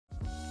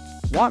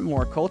Want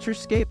more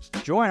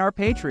CultureScape? Join our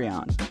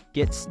Patreon.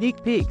 Get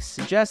sneak peeks,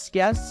 suggest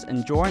guests,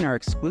 and join our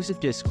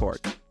exclusive Discord.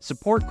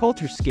 Support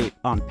CultureScape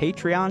on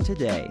Patreon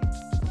today.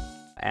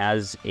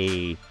 As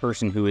a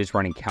person who is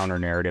running counter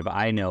narrative,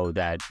 I know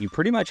that you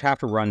pretty much have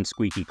to run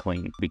squeaky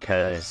clean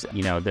because,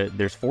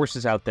 there's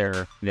forces out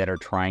there that are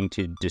trying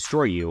to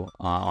destroy you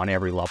on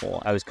every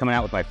level. I was coming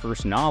out with my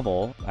first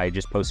novel. I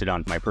just posted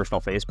on my personal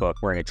Facebook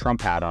wearing a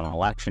Trump hat on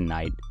election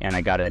night, and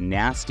I got a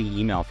nasty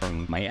email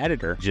from my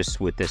editor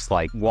just with this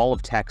wall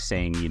of text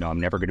saying, I'm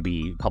never going to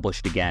be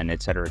published again,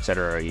 et cetera,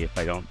 if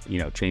I don't,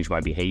 change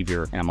my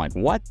behavior. And I'm like,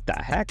 what the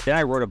heck? Then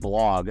I wrote a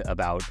blog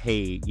about,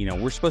 hey,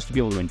 we're supposed to be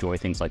able to enjoy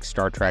things like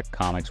Star Trek,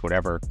 comics,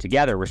 whatever,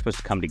 together. We're supposed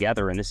to come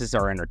together, and this is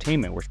our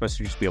entertainment. We're supposed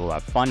to just be able to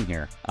have fun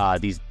here.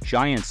 These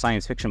giant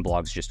science fiction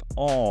blogs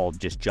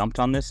just jumped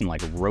on this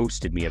and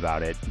roasted me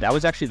about it. That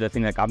was actually the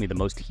thing that got me the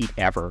most heat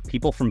ever.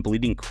 People from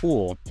Bleeding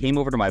Cool came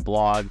over to my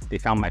blog. They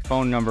found my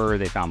phone number.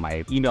 They found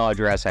my email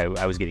address. I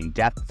was getting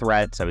death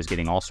threats. I was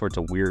getting all sorts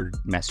of weird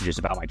messages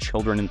about my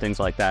children and things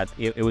like that.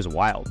 It was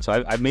wild.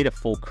 So I've made a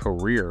full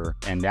career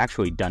and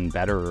actually done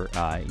better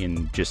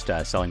in just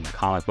selling my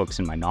comic books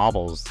and my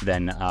novels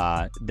than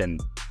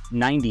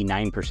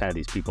 99% of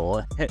these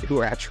people who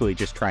are actually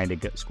just trying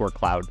to score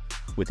clout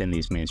within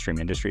these mainstream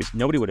industries.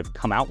 Nobody would have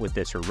come out with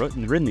this or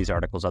written these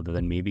articles other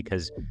than me,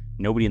 because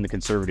nobody in the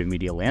conservative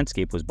media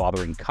landscape was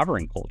bothering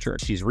covering culture.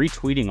 She's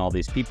retweeting all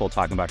these people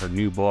talking about her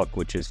new book,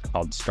 which is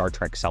called Star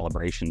Trek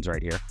Celebrations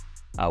right here.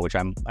 Which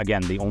I'm,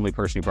 again, the only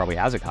person who probably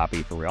has a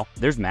copy for real.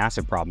 There's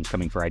massive problems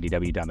coming for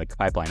IDW down the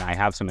pipeline. I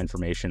have some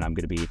information I'm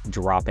going to be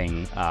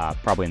dropping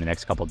probably in the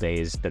next couple of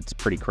days that's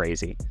pretty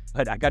crazy.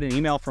 But I got an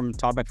email from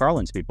Todd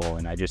McFarlane's people,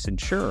 and I just said,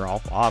 sure, I'll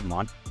have them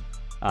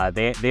on.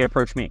 They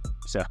approached me,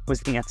 so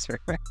was the answer.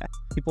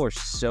 People are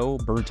so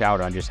burnt out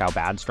on just how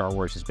bad Star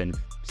Wars has been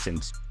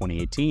since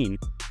 2018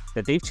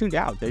 that they've tuned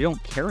out. They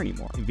don't care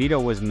anymore. Vito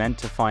was meant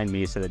to find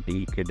me so that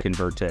he could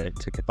convert to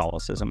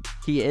Catholicism.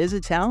 He is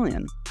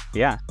Italian.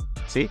 Yeah.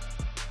 See?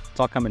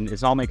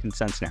 It's all making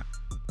sense now.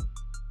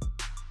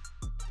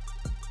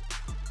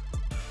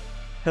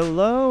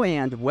 Hello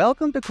and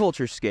welcome to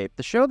CultureScape,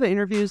 the show that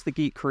interviews the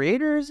geek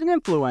creators and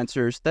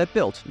influencers that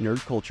built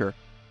nerd culture.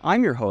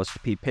 I'm your host,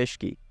 Pete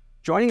Pischke.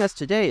 Joining us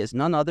today is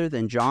none other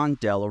than Jon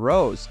Del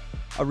Arroz,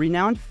 a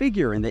renowned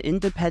figure in the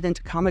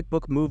independent comic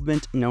book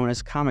movement known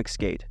as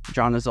ComicsGate.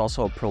 Jon is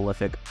also a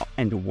prolific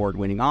and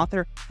award-winning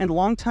author and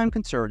longtime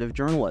conservative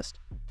journalist.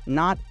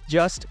 Not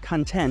just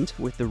content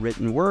with the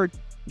written word,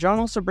 Jon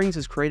also brings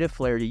his creative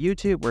flair to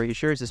YouTube, where he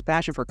shares his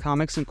passion for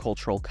comics and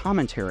cultural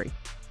commentary.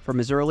 From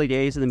his early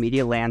days in the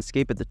media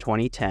landscape of the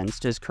 2010s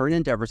to his current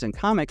endeavors in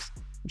comics,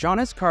 Jon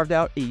has carved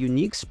out a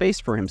unique space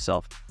for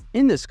himself.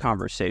 In this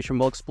conversation,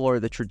 we'll explore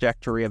the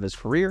trajectory of his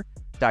career,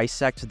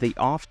 dissect the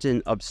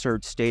often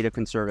absurd state of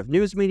conservative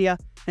news media,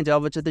 and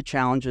delve into the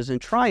challenges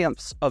and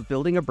triumphs of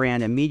building a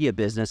brand and media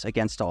business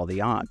against all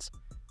the odds.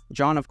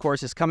 Jon, of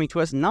course, is coming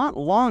to us not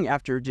long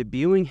after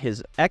debuting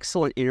his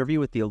excellent interview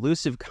with the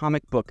elusive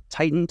comic book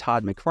titan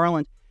Todd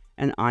McFarlane,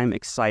 and I'm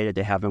excited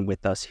to have him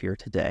with us here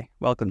today.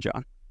 Welcome,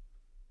 Jon.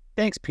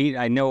 Thanks, Pete.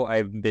 I know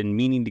I've been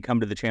meaning to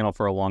come to the channel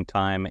for a long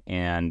time,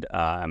 and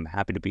I'm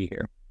happy to be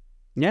here.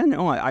 Yeah,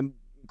 no, I'm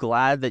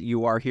glad that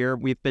you are here.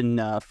 We've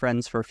been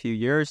friends for a few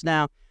years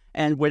now,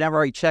 and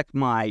whenever I check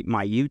my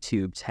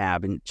YouTube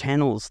tab and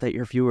channels that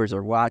your viewers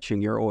are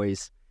watching, you're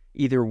always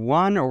either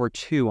one or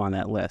two on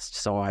that list.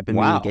 So I've been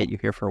meaning to get you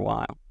here for a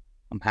while.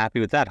 I'm happy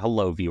with that.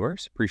 Hello,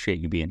 viewers. Appreciate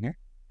you being here.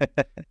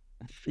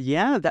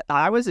 Yeah,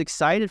 I was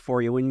excited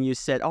for you when you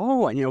said,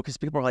 because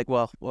people are like,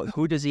 well,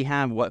 who does he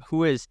have?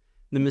 Who is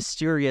the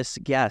mysterious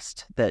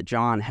guest that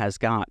Jon has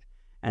got?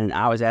 And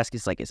I was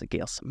asking, is it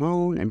Gail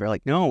Simone? And they're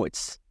like, no,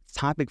 it's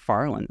Todd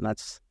McFarlane.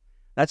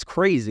 That's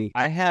crazy.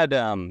 I had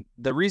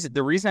the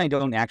reason I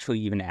don't actually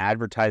even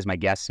advertise my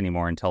guests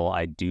anymore until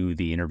I do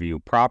the interview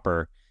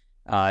proper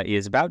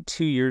is about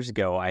 2 years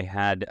ago. I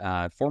had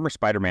former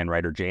Spider-Man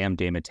writer J.M.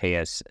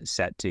 DeMatteis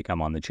set to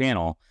come on the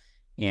channel,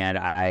 and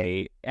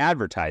I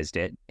advertised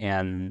it.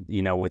 And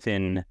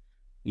within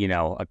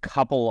a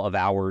couple of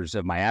hours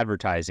of my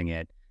advertising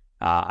it,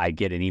 I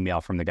get an email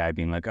from the guy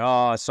being like,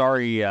 "Oh,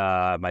 sorry,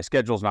 my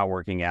schedule's not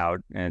working out."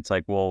 And it's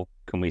like, "Well,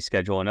 can we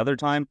schedule another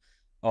time?"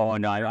 "Oh,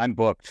 no, I'm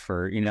booked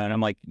for," and I'm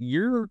like,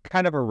 "You're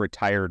kind of a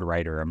retired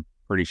writer. I'm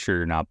pretty sure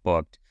you're not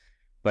booked."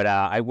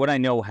 But what I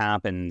know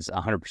happens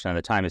 100% of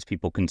the time is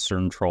people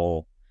concern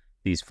troll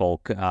these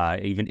folk.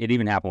 It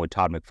even happened with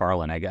Todd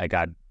McFarlane. I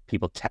got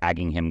people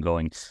tagging him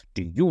going,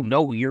 "Do you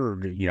know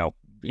you're,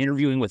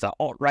 interviewing with an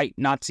alt-right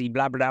Nazi,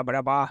 blah, blah,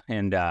 blah, blah."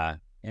 And,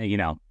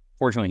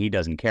 fortunately he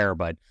doesn't care,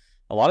 but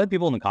a lot of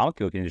people in the comic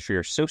book industry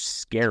are so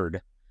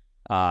scared.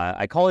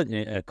 I call it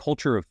a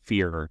culture of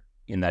fear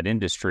in that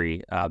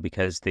industry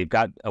because they've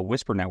got a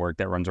whisper network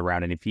that runs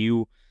around. And if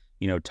you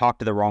talk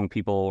to the wrong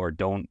people or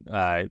don't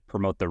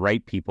promote the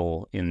right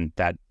people in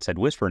that said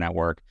whisper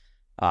network,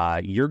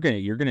 you're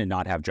gonna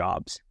not have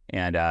jobs.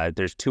 And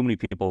there's too many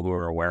people who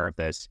are aware of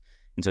this,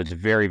 and so it's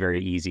very,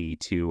 very easy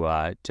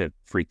to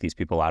freak these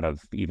people out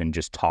of even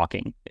just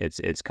talking.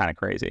 It's kind of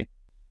crazy.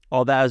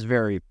 Oh, that is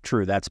very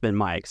true. That's been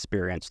my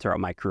experience throughout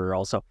my career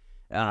also.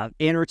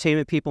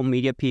 Entertainment people,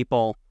 media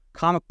people,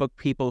 comic book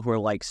people who are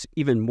like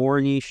even more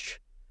niche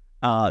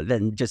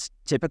than just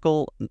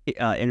typical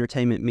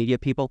entertainment media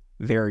people,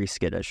 very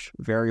skittish,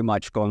 very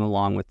much going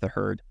along with the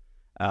herd.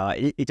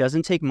 It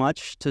doesn't take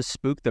much to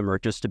spook them or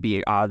just to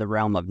be out of the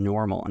realm of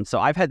normal. And so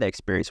I've had that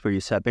experience where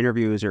you set up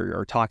interviews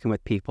or talking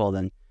with people,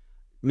 then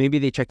maybe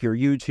they check your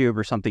YouTube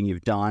or something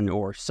you've done,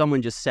 or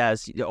someone just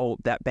says, oh,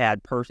 that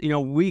bad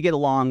person, we get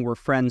along, we're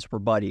friends, we're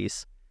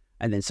buddies.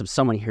 And then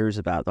someone hears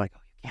about it, like, oh,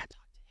 you can't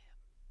talk to him,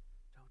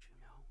 don't you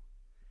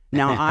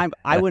know? Now,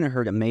 I wouldn't have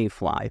heard a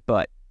mayfly,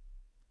 but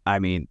I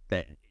mean,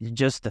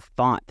 just the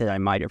thought that I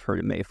might have heard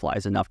a mayfly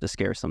is enough to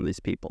scare some of these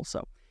people.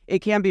 So it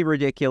can be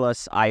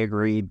ridiculous, I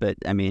agree, but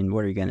I mean,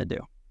 what are you going to do?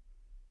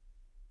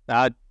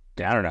 I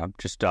don't know,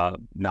 just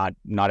not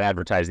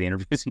advertise the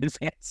interviews in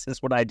advance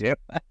is what I do.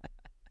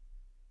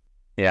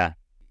 Yeah.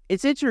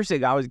 It's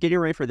interesting. I was getting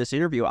ready for this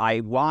interview. I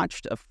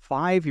watched a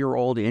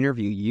 5-year-old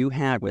interview you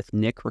had with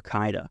Nick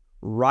Rekieta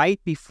right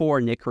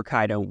before Nick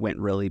Rekieta went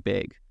really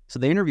big. So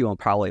the interview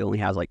probably only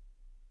has like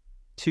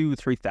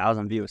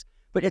 2,000-3,000 views.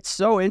 But it's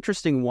so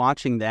interesting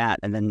watching that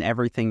and then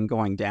everything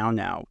going down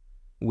now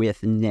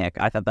with Nick.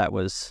 I thought that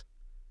was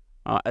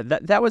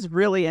that was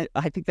really,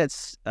 I think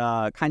that's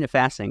kind of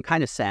fascinating,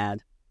 kind of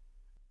sad.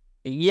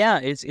 Yeah,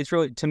 it's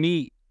really, to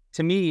me,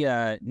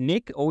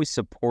 Nick always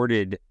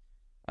supported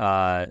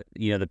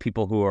the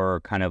people who are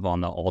kind of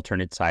on the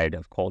alternate side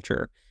of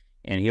culture.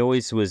 And he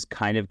always was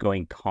kind of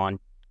going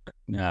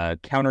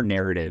counter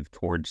narrative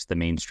towards the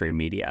mainstream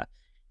media.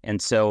 And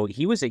so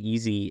he was an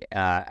easy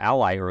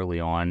ally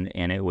early on,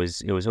 and it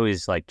was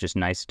always like just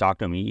nice to talk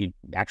to him. He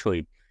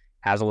actually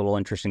has a little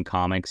interest in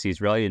comics. He's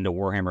really into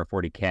Warhammer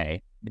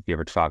 40K, if you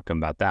ever talk to him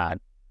about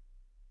that.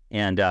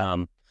 And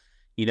I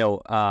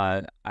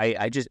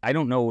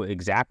don't know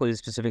exactly the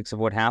specifics of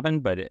what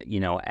happened, but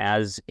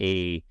as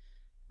a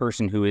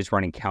person who is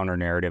running counter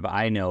narrative,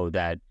 I know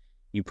that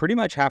you pretty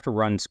much have to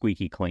run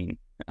squeaky clean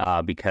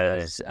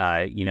because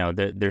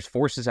there's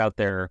forces out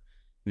there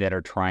that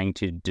are trying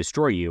to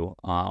destroy you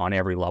on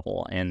every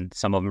level, and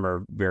some of them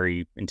are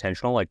very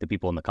intentional, like the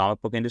people in the comic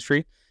book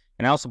industry.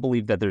 And I also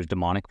believe that there's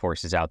demonic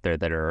forces out there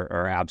that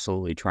are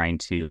absolutely trying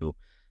to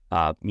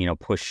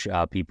push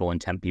people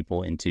and tempt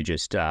people into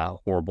just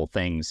horrible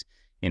things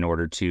in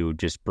order to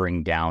just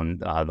bring down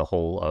the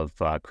whole of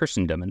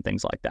Christendom and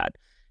things like that.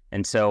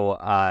 And so,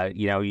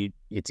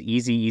 it's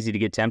easy to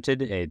get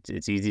tempted.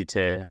 It's easy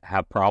to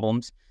have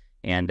problems.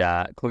 And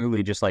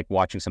clearly, just like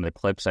watching some of the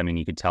clips, I mean,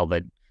 you could tell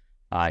that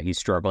he's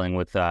struggling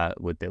with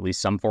at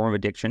least some form of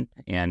addiction.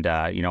 And,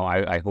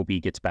 I hope he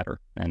gets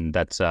better. And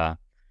that's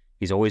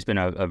he's always been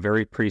a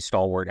very pretty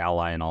stalwart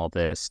ally in all of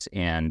this.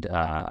 And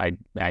I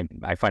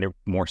find it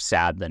more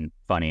sad than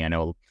funny. I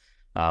know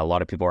a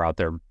lot of people are out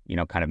there,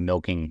 kind of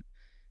milking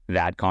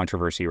that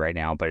controversy right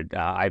now, but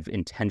I've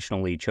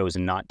intentionally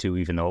chosen not to,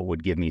 even though it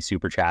would give me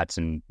super chats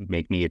and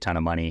make me a ton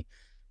of money.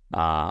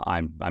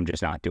 I'm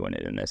just not doing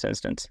it in this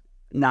instance.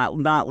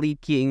 Not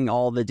leaking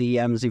all the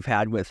DMs you've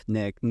had with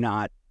Nick,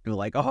 not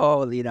like,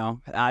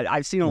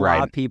 I've seen a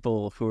lot of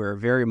people who are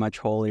very much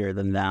holier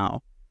than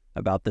thou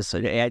about this.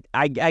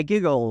 I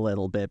giggle a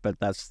little bit, but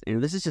that's,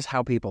 this is just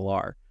how people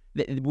are.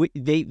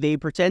 They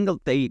pretend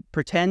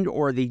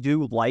or they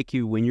do like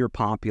you when you're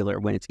popular,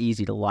 when it's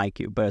easy to like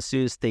you. But as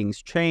soon as things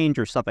change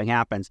or something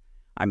happens,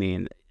 I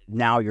mean,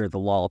 now you're the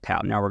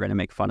lolcow. Now we're going to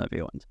make fun of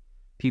you. And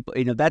people,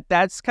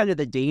 that's kind of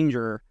the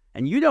danger.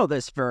 And you know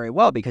this very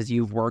well because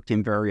you've worked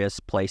in various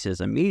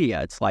places in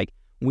media. It's like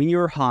when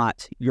you're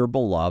hot, you're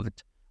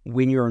beloved.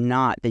 When you're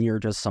not, then you're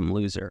just some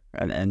loser.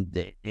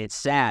 And it's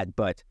sad.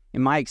 But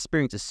in my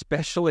experience,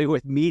 especially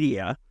with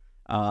media,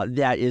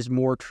 that is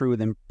more true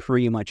than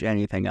pretty much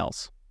anything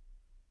else.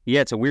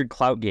 Yeah, it's a weird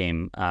clout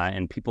game,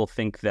 and people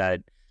think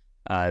that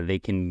they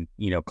can,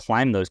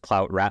 climb those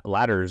clout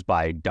ladders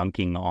by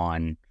dunking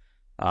on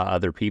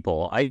other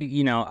people. I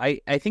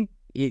think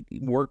it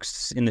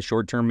works in the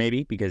short term,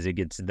 maybe because it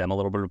gets them a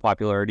little bit of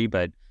popularity,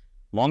 but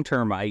long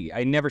term,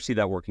 I never see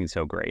that working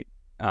so great.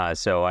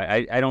 So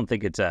I don't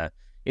think it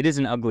is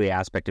an ugly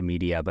aspect of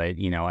media, but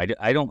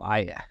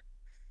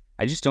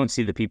I just don't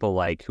see the people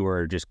who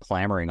are just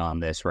clamoring on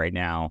this right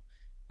now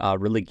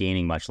really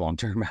gaining much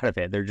long-term out of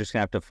it. They're just going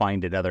to have to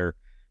find another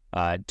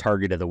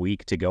target of the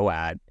week to go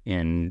at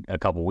in a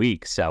couple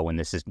weeks when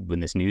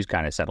this news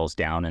kind of settles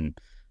down. And,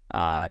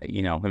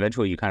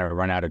 eventually you kind of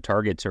run out of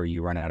targets or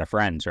you run out of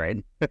friends,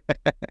 right?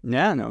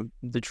 Yeah, no,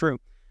 the true.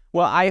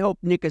 Well, I hope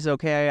Nick is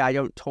okay. I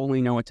don't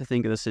totally know what to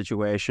think of the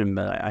situation,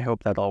 but I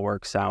hope that all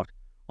works out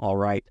all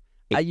right.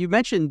 You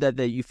mentioned that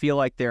you feel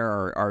like there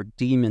are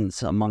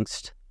demons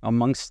amongst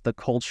the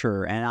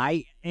culture.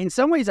 And in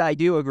some ways, I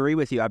do agree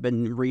with you. I've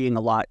been reading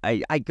a lot.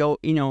 I go,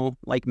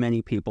 like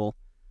many people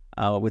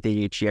with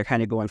ADHD, I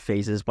kind of go in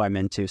phases, but I'm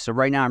into. So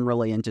right now I'm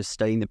really into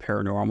studying the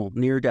paranormal,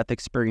 near-death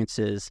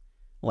experiences,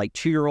 like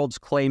 2-year-olds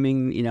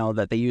claiming,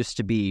 that they used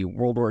to be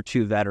World War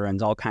II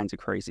veterans, all kinds of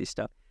crazy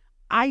stuff.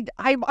 I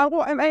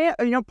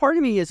part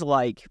of me is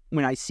like,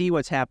 when I see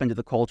what's happened to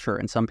the culture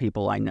and some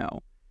people I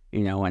know,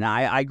 And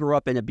I grew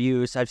up in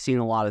abuse. I've seen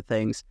a lot of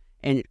things,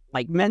 and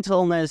like mental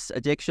illness,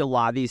 addiction, a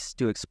lot of these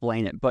to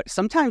explain it. But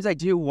sometimes I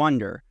do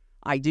wonder.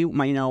 We both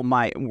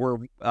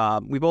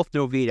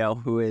know Vito,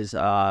 who is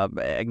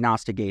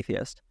agnostic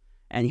atheist,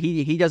 and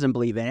he doesn't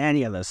believe in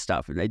any of this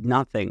stuff.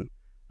 Nothing,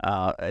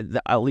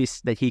 at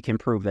least that he can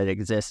prove that it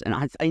exists.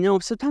 And I know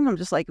sometimes I'm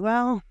just like,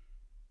 well,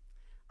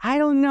 I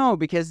don't know,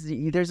 because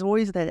there's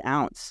always that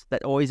ounce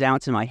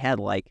in my head,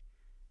 like,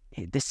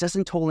 hey, this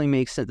doesn't totally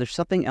make sense. There's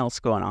something else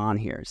going on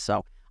here.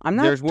 So I'm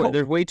not. There's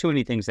way too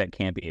many things that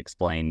can't be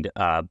explained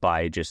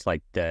by just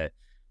like the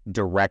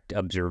direct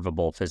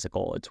observable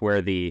physical. It's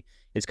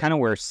kind of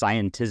where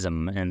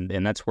scientism,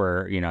 and that's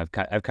where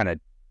I've kind of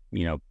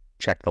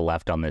checked the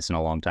left on this in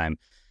a long time,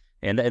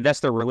 and that's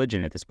their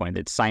religion at this point.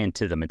 It's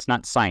scientism. It's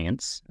not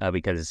science,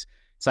 because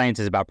science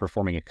is about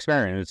performing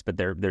experiments, but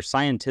their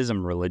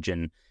scientism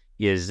religion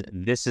is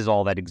this is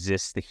all that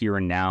exists, the here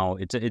and now.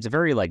 It's a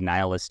very like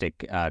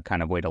nihilistic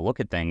kind of way to look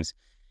at things,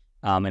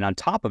 and on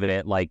top of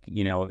it, like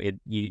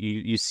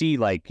you see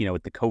like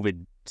with the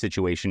COVID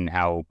situation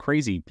how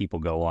crazy people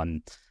go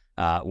on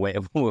when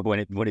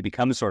it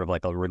becomes sort of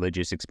like a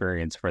religious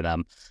experience for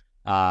them,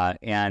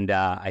 and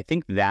I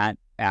think that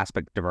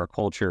aspect of our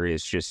culture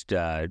is just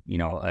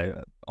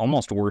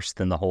almost worse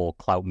than the whole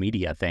clout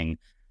media thing,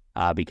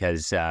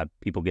 because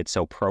people get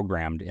so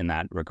programmed in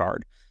that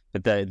regard.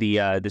 But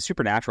the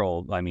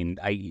supernatural, I mean,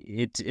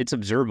 it's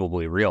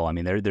observably real. I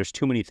mean, there's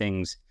too many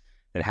things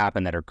that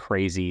happen that are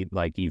crazy.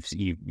 Like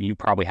you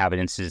probably have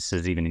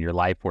instances even in your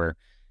life where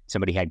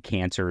somebody had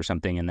cancer or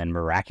something, and then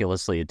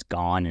miraculously it's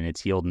gone and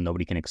it's healed and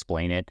nobody can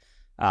explain it.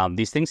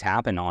 These things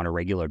happen on a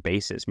regular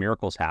basis.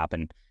 Miracles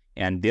happen.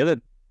 And the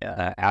other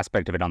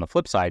aspect of it on the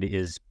flip side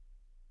is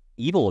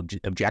evil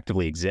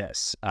objectively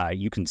exists.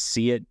 You can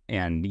see it,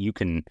 and you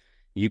can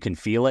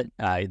feel it.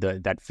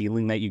 That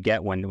feeling that you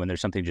get when there's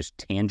something just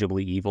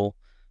tangibly evil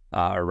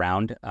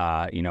around.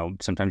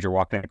 Sometimes you're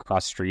walking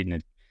across the street and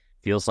it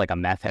feels like a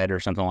meth head or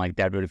something like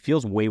that, but it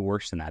feels way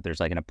worse than that. There's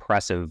like an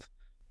oppressive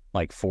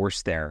like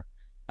force there.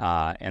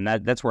 And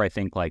that's where I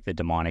think like the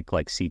demonic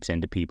like seeps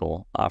into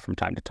people from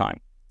time to time.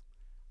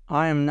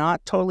 I am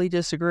not totally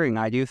disagreeing.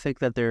 I do think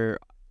that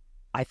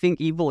I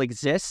think evil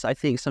exists. I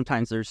think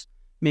sometimes there's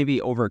maybe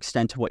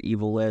overextend to what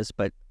evil is,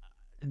 but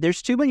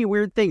there's too many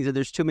weird things, and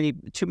there's too many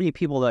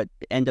people that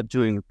end up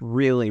doing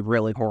really,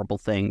 really horrible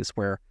things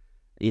where,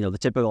 the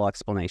typical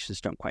explanations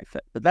don't quite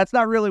fit. But that's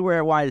not really where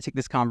I wanted to take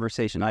this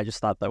conversation. I just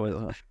thought that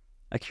was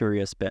a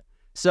curious bit.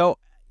 So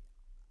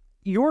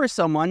you're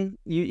someone,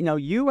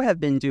 you have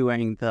been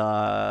doing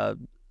the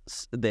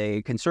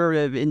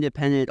conservative,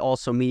 independent,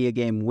 also media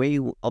game way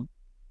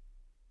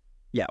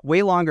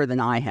longer than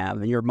I have,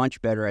 and you're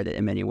much better at it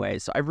in many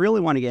ways. So I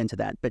really want to get into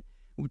that. But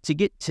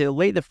to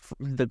lay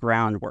the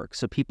groundwork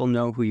so people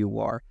know who you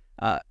are,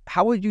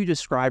 how would you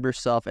describe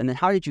yourself, and then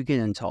how did you get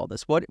into all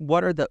this?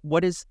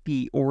 What is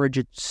the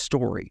origin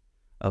story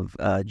of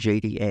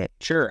JDA?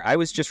 Sure, I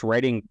was just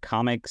writing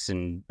comics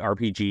and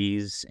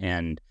RPGs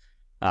and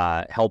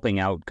helping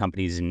out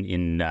companies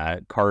in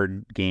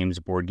card games,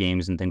 board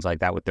games, and things like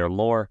that with their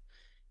lore,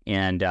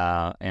 and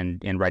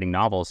writing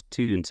novels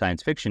too in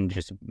science fiction.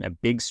 Just a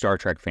big Star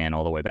Trek fan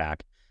all the way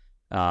back,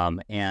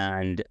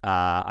 and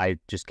I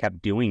just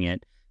kept doing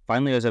it.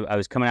 Finally, I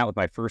was coming out with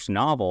my first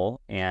novel,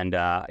 and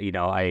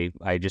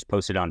I just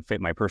posted on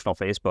my personal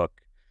Facebook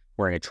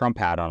wearing a Trump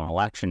hat on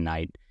election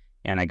night,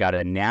 and I got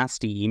a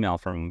nasty email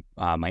from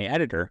my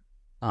editor,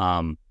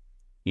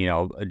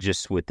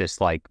 just with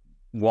this like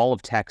wall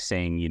of text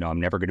saying,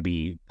 I'm never going to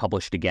be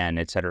published again,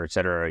 et cetera,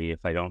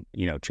 if I don't,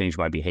 change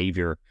my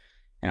behavior.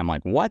 And I'm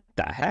like, what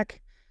the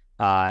heck?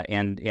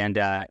 And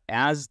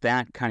as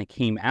that kind of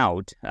came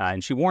out,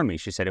 and she warned me,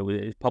 she said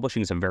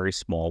publishing is a very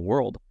small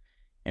world.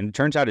 And it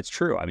turns out it's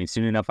true. I mean,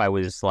 soon enough, I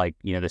was like,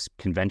 this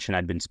convention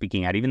I'd been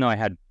speaking at, even though I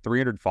had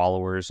 300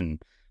 followers and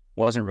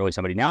wasn't really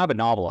somebody. Now I have a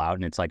novel out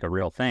and it's like a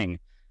real thing.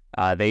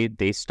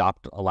 They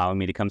stopped allowing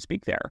me to come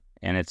speak there.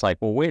 And it's like,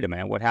 well, wait a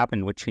minute, what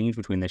happened? What changed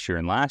between this year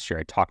and last year?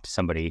 I talked to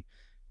somebody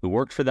who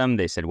worked for them.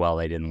 They said, well,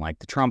 they didn't like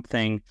the Trump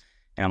thing.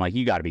 And I'm like,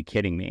 you got to be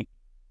kidding me.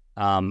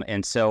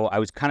 And so I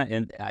was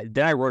then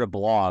I wrote a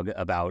blog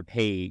about,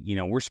 hey,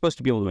 we're supposed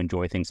to be able to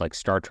enjoy things like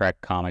Star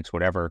Trek, comics,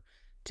 whatever,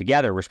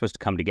 together. We're supposed to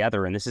come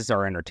together, and this is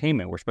our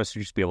entertainment. We're supposed to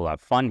just be able to have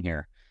fun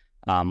here.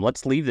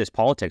 Let's leave this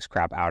politics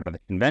crap out of the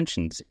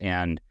conventions.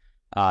 And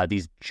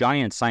these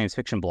giant science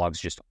fiction blogs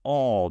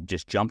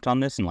just jumped on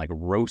this and like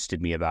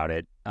roasted me about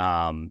it.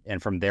 And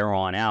from there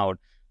on out,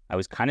 I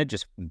was kind of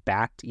just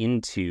backed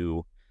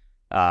into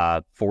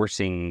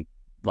forcing,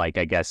 like,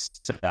 I guess,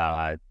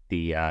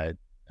 the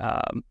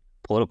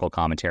political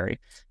commentary.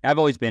 I've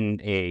always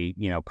been a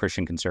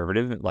Christian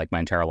conservative like my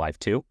entire life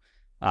too.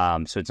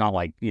 So it's not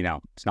like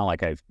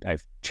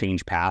I've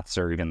changed paths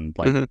or even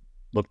like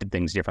looked at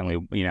things differently.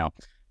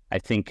 I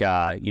think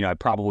I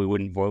probably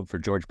wouldn't vote for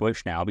George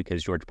Bush now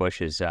because George Bush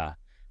is a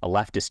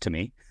leftist to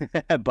me.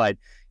 But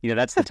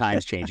that's the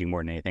times changing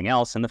more than anything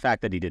else, and the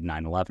fact that he did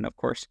 9/11, of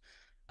course.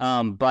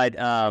 I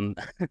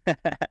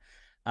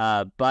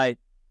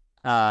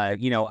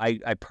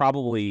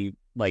probably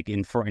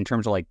in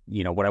terms of like,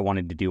 what I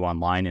wanted to do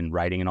online and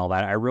writing and all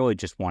that, I really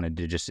just wanted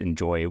to just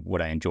enjoy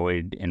what I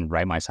enjoyed and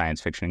write my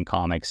science fiction and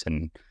comics.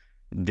 And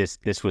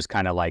this was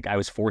kind of like I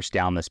was forced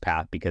down this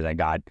path because I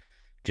got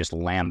just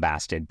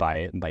lambasted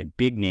by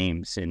big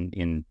names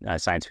in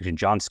science fiction.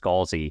 John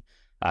Scalzi,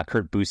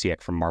 Kurt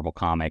Busiek from Marvel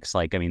Comics.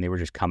 Like, I mean, they were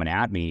just coming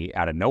at me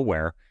out of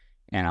nowhere.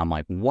 And I'm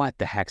like, what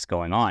the heck's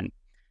going on?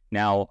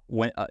 Now,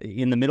 when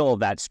in the middle of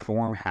that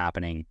storm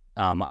happening,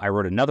 I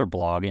wrote another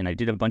blog and I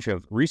did a bunch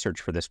of research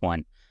for this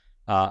one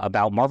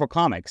about Marvel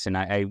Comics. And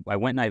I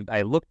went and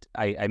I looked,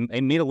 I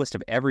made a list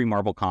of every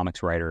Marvel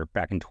Comics writer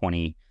back in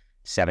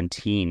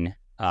 2017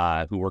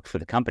 who worked for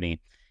the company.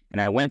 And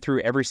I went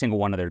through every single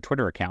one of their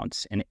Twitter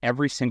accounts, and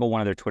every single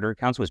one of their Twitter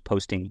accounts was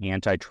posting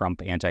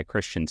anti-Trump,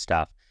 anti-Christian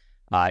stuff.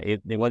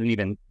 It wasn't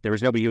even, there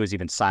was nobody who was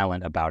even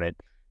silent about it.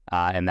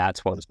 And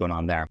that's what was going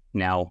on there.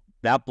 Now,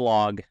 that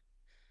blog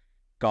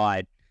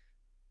got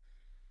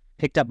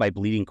picked up by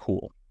Bleeding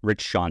Cool,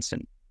 Rich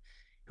Johnston,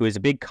 who is a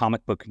big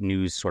comic book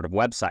news sort of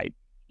website.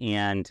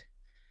 And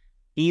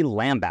he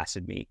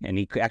lambasted me, and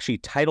he actually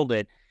titled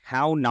it,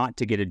 How Not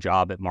to Get a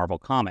Job at Marvel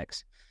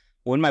Comics.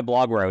 Well, in my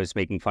blog where I was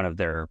making fun of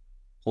their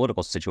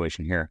political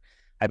situation here,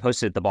 I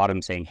posted at the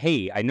bottom saying,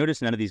 hey, I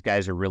noticed none of these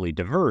guys are really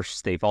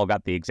diverse. They've all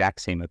got the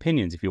exact same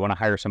opinions. If you want to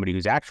hire somebody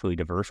who's actually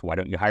diverse, why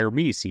don't you hire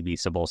me, C.B.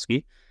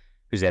 Cebulski,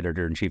 who's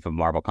editor-in-chief of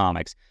Marvel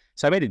Comics?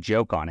 So I made a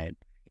joke on it,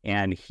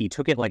 and he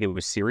took it like it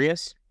was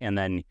serious and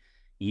then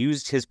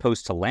used his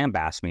post to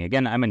lambast me.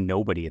 Again, I'm a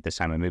nobody at this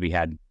time. I maybe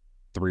had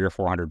 300 or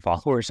 400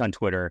 followers on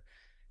Twitter,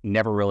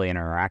 never really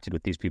interacted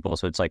with these people.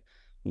 So it's like,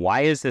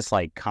 why is this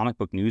like comic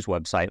book news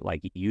website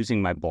like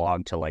using my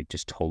blog to like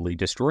just totally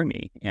destroy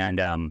me? And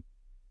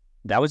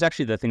that was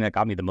actually the thing that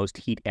got me the most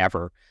heat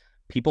ever.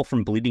 People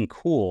from Bleeding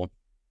Cool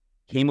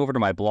came over to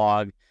my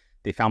blog.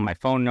 They found my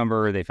phone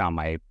number. They found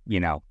my,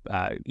 email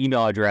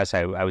address.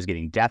 I was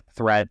getting death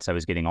threats. I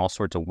was getting all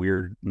sorts of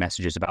weird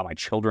messages about my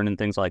children and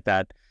things like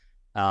that.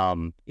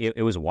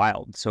 It was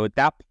wild. So at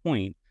that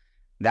point,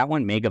 that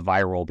went mega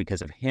viral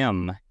because of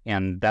him.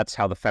 And that's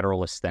how the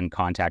Federalists then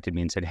contacted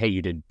me and said, hey,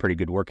 you did pretty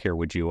good work here.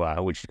 Would you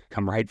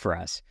come write for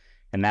us?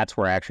 And that's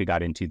where I actually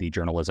got into the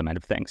journalism end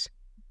of things.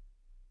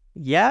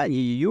 Yeah,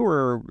 you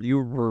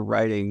were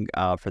writing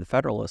for the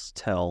Federalists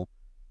till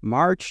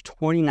March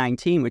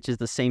 2019, which is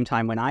the same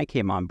time when I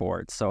came on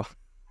board. So,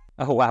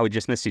 oh wow, we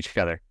just missed each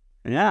other.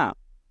 Yeah,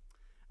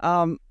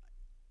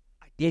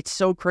 it's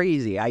so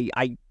crazy.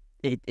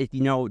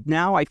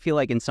 Now I feel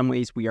like in some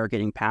ways we are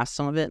getting past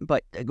some of it,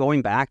 but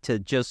going back to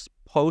just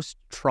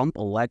post-Trump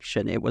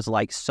election, it was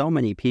like so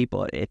many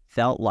people. It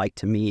felt like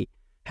to me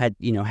had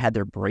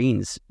their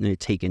brains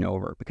taken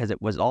over because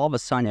it was all of a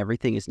sudden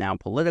everything is now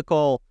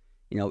political.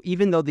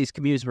 Even though these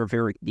communities were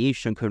very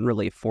niche and couldn't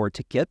really afford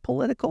to get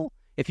political,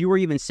 if you were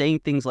even saying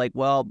things like,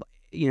 well,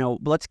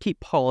 let's keep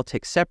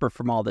politics separate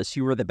from all this,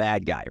 you were the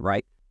bad guy,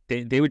 right?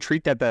 They would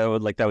treat that though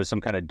like that was some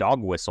kind of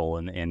dog whistle,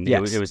 and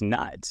yes. it was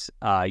nuts.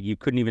 You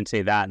couldn't even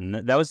say that, and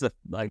that was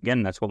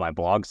that's what my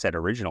blog said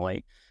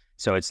originally.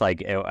 So it's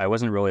like I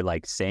wasn't really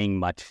like saying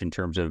much in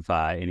terms of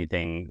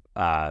anything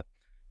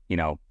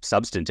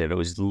substantive. It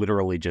was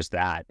literally just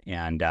that,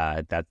 and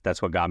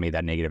that's what got me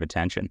that negative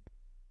attention.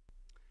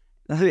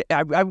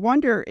 I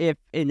wonder if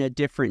in a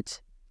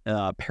different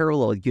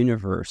parallel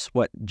universe,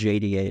 what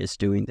JDA is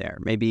doing there.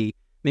 Maybe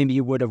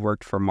you would have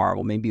worked for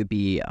Marvel. Maybe you'd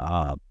be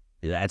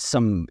at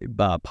some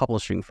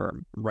publishing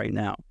firm right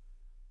now,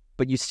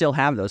 but you still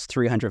have those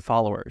 300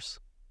 followers.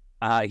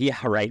 Yeah,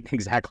 right.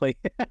 Exactly.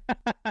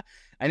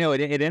 I know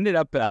it ended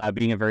up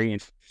being a very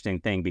interesting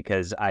thing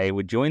because I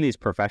would join these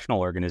professional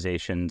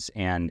organizations,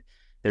 and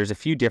there's a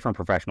few different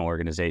professional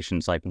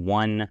organizations. Like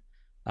one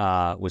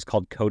was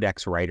called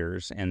Codex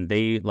Writers, and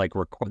they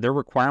their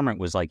requirement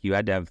was like you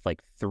had to have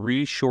like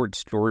 3 short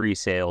story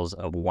sales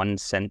of 1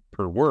 cent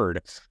per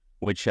word,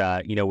 which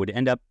would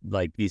end up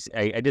like these.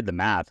 I did the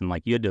math, and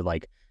like you had to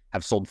like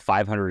have sold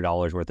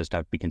 $500 worth of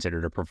stuff to be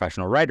considered a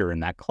professional writer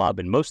in that club,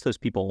 and most of those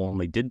people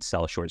only did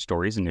sell short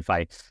stories. And if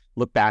I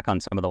look back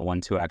on some of the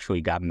ones who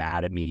actually got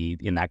mad at me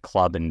in that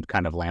club and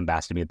kind of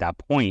lambasted me at that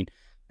point,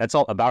 that's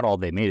all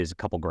they made is a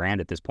couple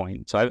grand at this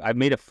point. So I've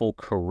made a full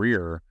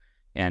career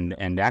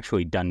and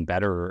actually done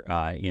better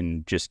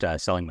in just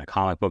selling my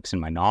comic books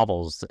and my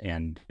novels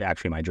and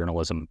actually my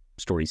journalism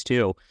stories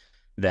too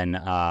than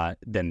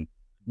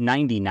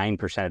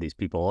 99% of these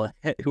people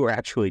who are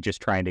actually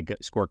just trying to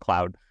score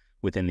clout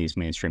within these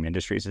mainstream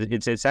industries.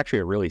 It's actually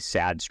a really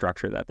sad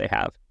structure that they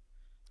have.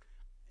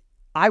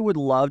 I would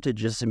love to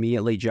just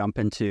immediately jump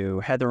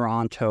into Heather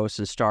Ontos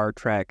and Star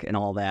Trek and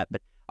all that,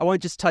 but I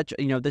want to just touch,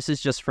 this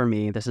is just for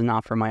me. This is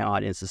not for my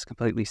audience. This is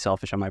completely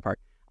selfish on my part.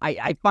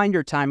 I find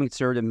your time in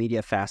conservative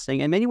media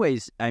fascinating. In many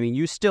ways, I mean,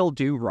 you still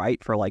do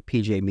write for like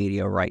PJ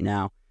Media right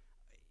now.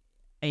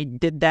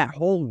 That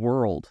whole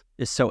world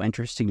is so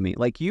interesting to me.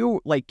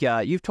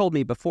 You've told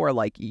me before,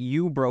 like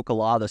you broke a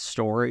lot of the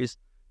stories.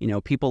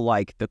 People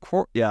like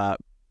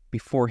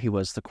before he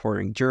was the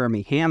quartering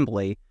Jeremy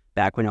Hambley,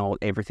 back when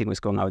everything was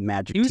going on with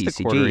Magic TCG. He was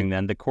the quartering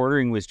then. The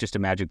quartering was just a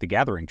Magic the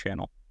Gathering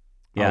channel.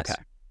 Yes. Okay.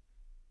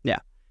 Yeah.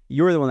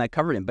 you were the one that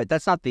covered him, but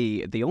that's not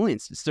the only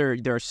instance. There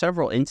are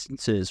several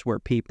instances where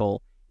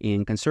people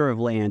in conservative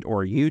land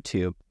or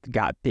YouTube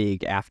got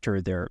big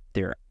after their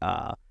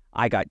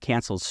I got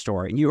canceled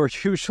story, and you were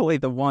usually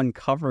the one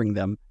covering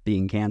them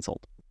being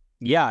canceled.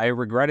 Yeah, I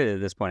regret it at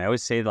this point. I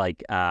always say,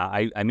 like,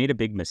 I made a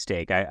big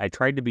mistake. I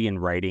tried to be in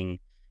writing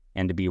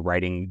and to be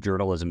writing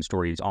journalism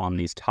stories on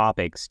these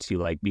topics to,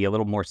 like, be a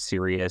little more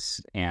serious.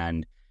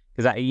 And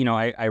because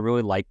I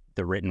really like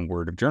the written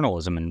word of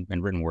journalism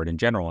and written word in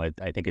general.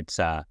 I think it's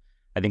a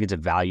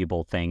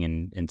valuable thing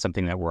and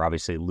something that we're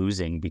obviously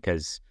losing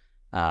because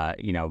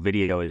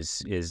video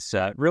is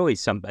really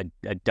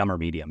a dumber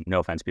medium. No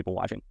offense, people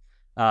watching,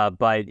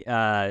 but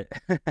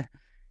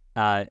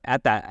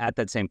at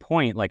that same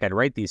point, like, I'd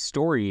write these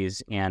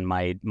stories, and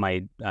my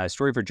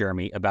story for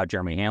Jeremy about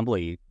Jeremy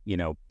Hambly,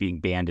 being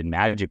banned in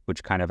Magic,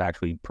 which kind of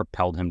actually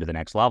propelled him to the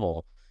next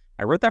level.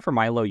 I wrote that for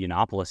Milo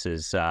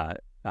Yiannopoulos'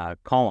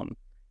 column,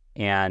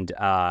 and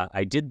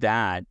I did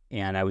that,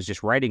 and I was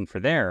just writing for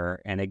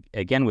there, and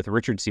again with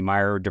Richard C.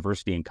 Meyer,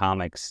 Diversity in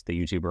Comics, the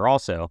YouTuber,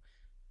 also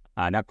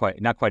not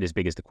quite as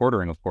big as the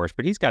Quartering, of course,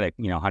 but he's got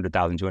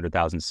 100,000,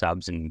 200,000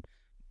 subs, and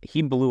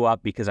he blew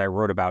up because I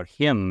wrote about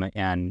him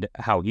and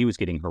how he was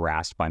getting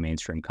harassed by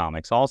mainstream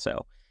comics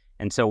also.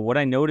 And so what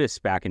I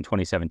noticed back in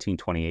 2017,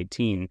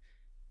 2018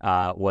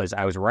 was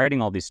I was writing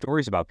all these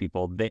stories about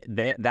people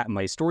that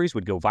my stories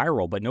would go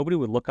viral, but nobody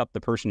would look up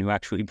the person who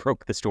actually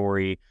broke the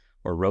story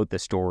or wrote the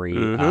story.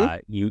 Mm-hmm.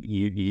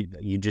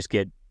 You just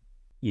get,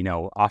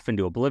 off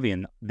into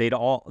oblivion. They'd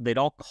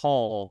all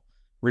call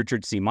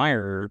Richard C.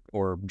 Meyer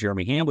or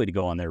Jeremy Hambly to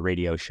go on their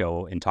radio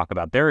show and talk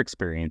about their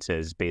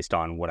experiences based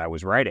on what I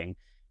was writing.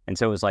 And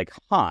so it was like,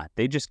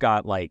 they just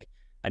got like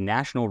a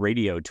national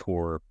radio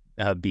tour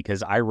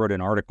because I wrote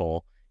an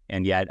article,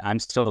 and yet I'm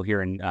still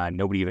here, and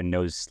nobody even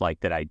knows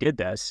like that I did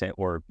this,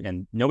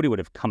 and nobody would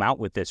have come out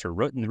with this or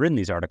written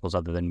these articles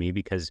other than me,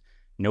 because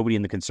nobody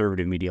in the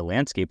conservative media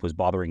landscape was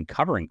bothering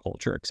covering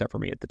culture except for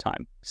me at the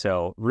time.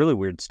 So really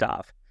weird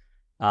stuff.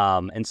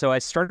 And so I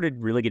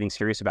started really getting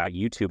serious about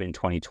YouTube in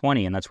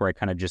 2020, and that's where I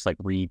kind of just like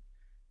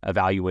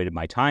re-evaluated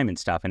my time and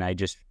stuff, and I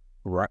just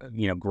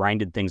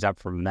grinded things up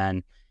from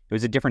then. It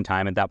was a different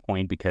time at that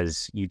point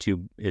because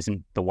YouTube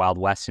isn't the Wild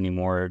West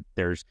anymore.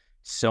 There's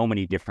so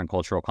many different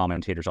cultural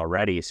commentators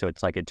already. So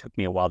it's like it took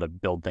me a while to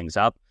build things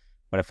up.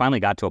 But I finally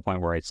got to a point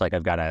where it's like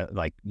I've got a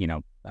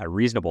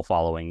reasonable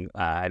following.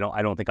 I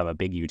don't think I'm a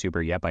big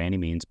YouTuber yet by any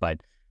means,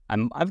 but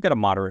I've got a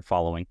moderate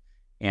following.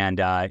 And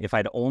if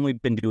I'd only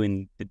been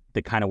doing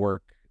the kind of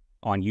work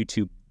on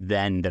YouTube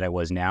then that I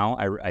was now,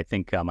 I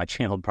think my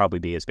channel would probably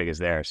be as big as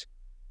theirs.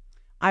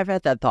 I've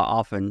had that thought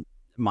often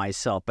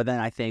myself, but then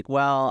I think,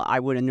 well, I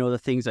wouldn't know the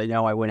things I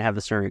know. I wouldn't have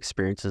the certain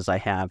experiences I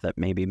have that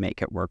maybe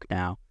make it work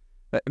now.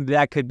 But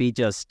that could be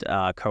just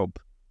cope.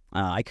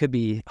 I could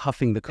be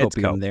huffing the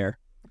copium there.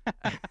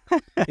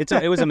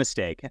 It was a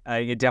mistake.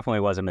 It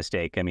definitely was a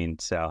mistake. I mean,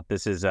 so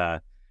this is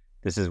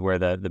where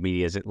the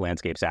media's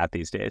landscape's at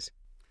these days.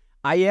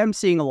 I am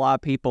seeing a lot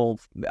of people.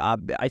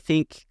 I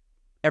think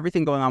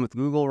everything going on with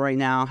Google right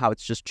now, how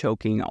it's just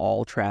choking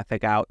all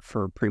traffic out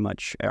for pretty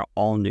much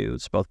all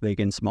news, both big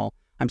and small.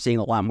 I'm seeing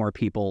a lot more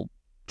people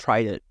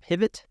try to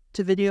pivot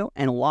to video,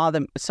 and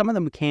some of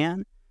them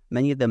can,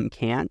 many of them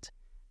can't.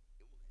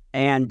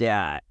 And,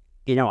 I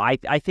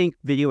think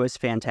video is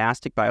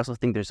fantastic, but I also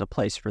think there's a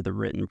place for the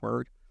written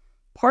word.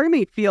 Part of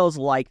me feels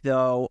like,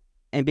 though,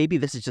 and maybe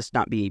this is just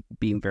not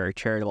being very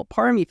charitable,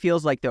 part of me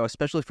feels like, though,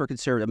 especially for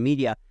conservative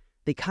media,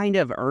 they kind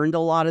of earned a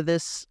lot of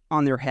this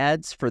on their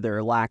heads for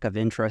their lack of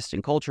interest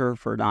in culture,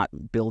 for not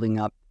building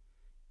up.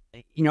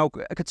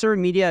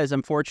 Conservative media is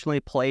unfortunately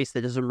a place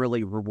that doesn't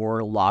really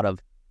reward a lot of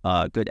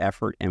good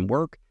effort and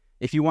work.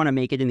 If you want to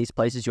make it in these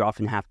places, you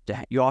often have,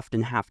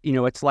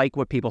 it's like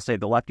what people say,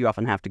 the left, you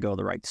often have to go to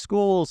the right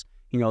schools,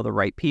 the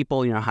right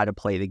people, how to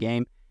play the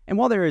game. And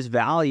while there is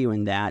value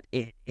in that,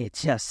 it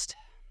just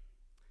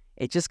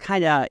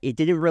kind of, it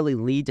didn't really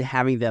lead to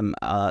having them,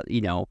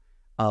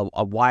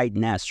 a wide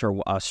nest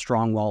or a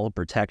strong wall of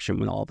protection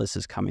when all this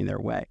is coming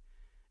their way.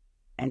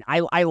 And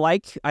I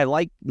like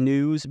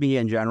news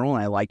media in general,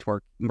 and I liked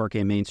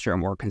working in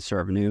mainstream or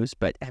conservative news.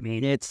 But I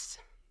mean, it's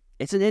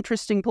an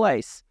interesting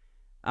place.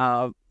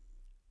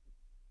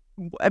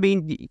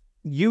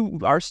 You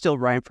are still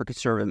writing for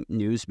conservative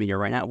news media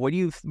right now. What do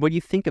you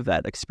think of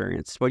that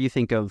experience? What do you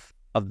think of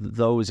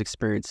those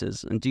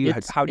experiences? And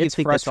how do you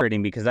think it's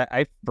frustrating because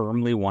I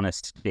firmly want to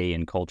stay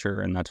in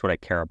culture, and that's what I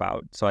care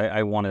about. So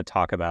I want to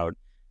talk about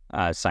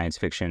science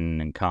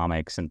fiction and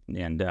comics and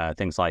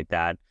things like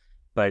that.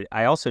 But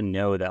I also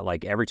know that,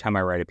 like, every time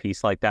I write a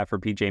piece like that for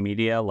PJ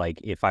Media, like,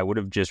 if I would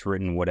have just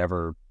written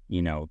whatever,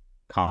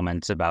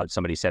 comments about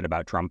somebody said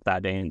about Trump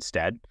that day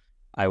instead,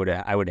 I would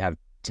have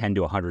 10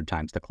 to 100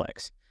 times the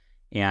clicks.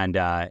 And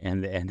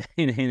in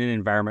an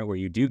environment where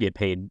you do get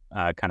paid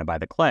kind of by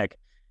the click,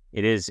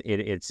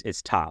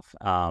 it's tough.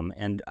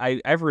 And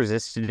I've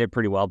resisted it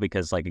pretty well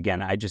because, like,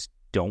 again, I just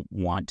don't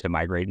want to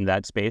migrate into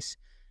that space.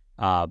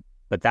 But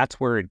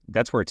that's where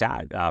it's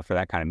at for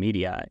that kind of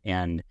media.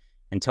 And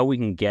until we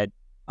can get,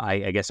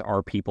 I guess,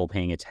 our people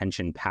paying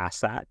attention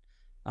past that,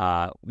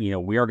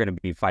 we are going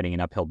to be fighting an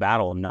uphill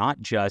battle,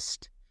 not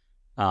just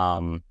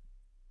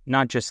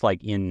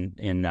like in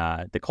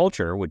the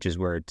culture, which is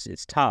where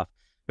it's tough,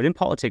 but in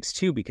politics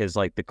too, because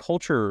like the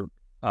culture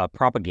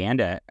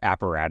propaganda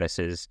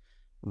apparatuses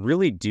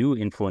really do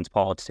influence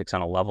politics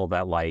on a level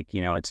that, like,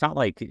 it's not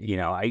like,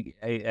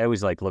 I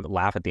always like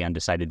laugh at the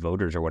undecided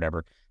voters or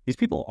whatever. These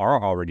people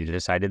are already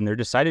decided, and they're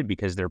decided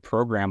because they're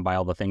programmed by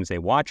all the things they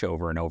watch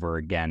over and over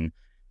again.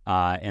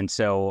 And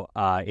so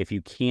if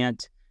you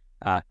can't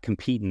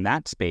compete in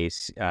that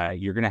space,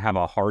 you're going to have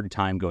a hard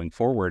time going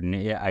forward.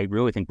 And I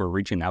really think we're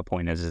reaching that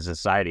point as a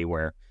society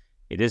where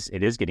it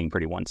is getting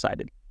pretty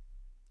one-sided.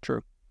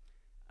 True.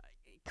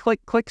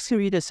 Clicks can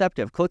be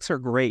deceptive. Clicks are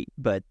great,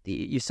 but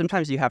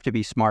sometimes you have to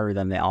be smarter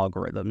than the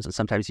algorithms, and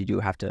sometimes you do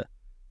have to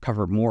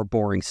cover more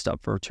boring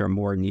stuff to a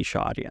more niche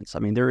audience. I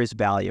mean, there is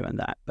value in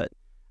that, but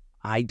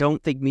I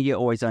don't think media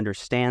always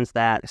understands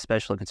that,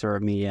 especially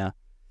conservative media.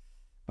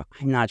 But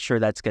I'm not sure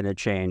that's going to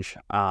change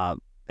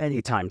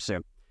anytime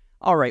soon.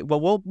 All right,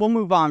 well, we'll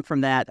move on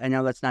from that. I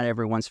know that's not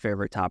everyone's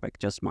favorite topic,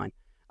 just mine.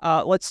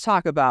 Let's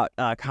talk about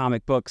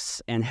comic books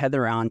and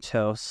Heather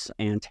Antos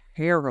and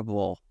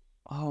terrible.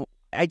 Oh,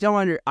 I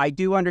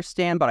do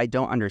understand, but I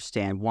don't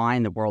understand why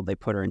in the world they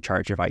put her in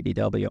charge of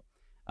IDW.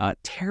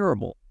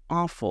 Terrible,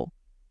 awful,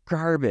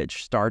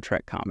 garbage Star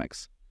Trek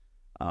comics,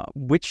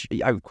 which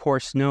I of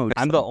course know.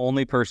 I'm the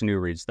only person who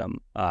reads them,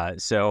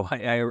 so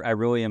I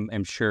really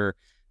am sure.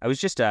 I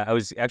was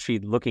actually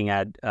looking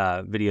at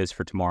videos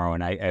for tomorrow,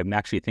 and I'm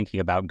actually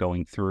thinking about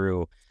going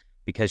through,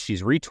 because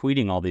she's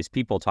retweeting all these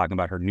people talking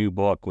about her new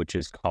book, which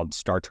is called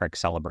Star Trek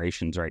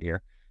Celebrations right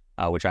here,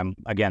 which I'm,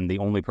 again, the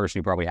only person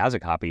who probably has a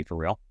copy for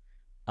real.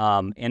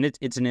 And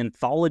it's an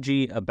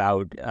anthology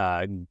about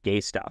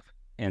gay stuff.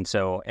 And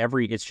so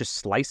it's just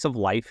slice of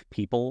life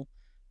people.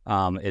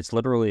 It's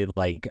literally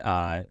like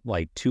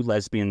two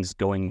lesbians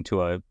going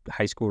to a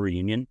high school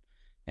reunion,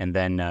 and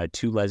then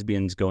two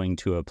lesbians going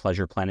to a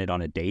pleasure planet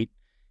on a date.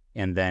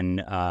 And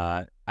then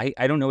I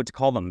don't know what to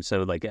call them.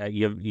 So like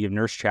you have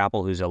Nurse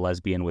Chapel, who's a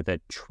lesbian with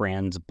a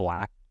trans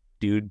black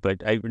dude,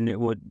 but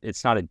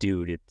it's not a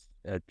dude, it's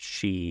a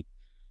she.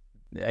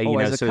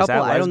 As a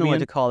couple, I don't know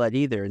what to call that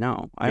either.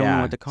 No, I don't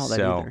know what to call that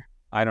either.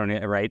 I don't know,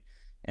 right?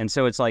 And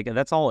so it's like,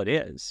 that's all it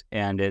is.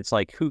 And it's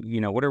like,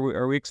 what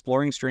are we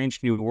exploring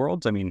strange new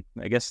worlds? I mean,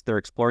 I guess they're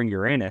exploring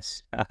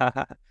Uranus.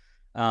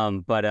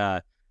 And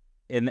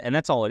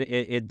that's all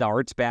the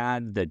art's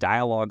bad, the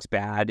dialogue's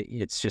bad.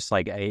 It's just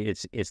like,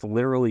 it's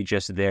literally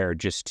just there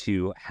just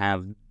to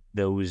have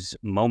those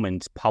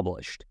moments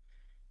published.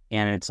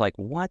 And it's like,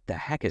 what the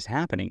heck is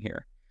happening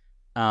here?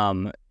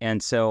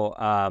 And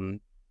so,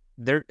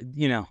 there,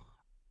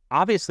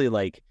 obviously,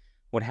 like,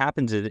 what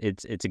happens is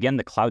it's again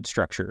the cloud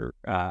structure.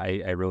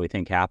 I really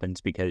think happens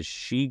because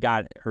she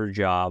got her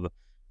job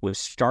with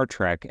Star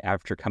Trek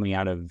after coming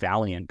out of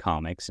Valiant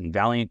Comics, and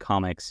Valiant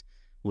Comics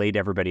laid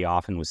everybody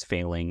off and was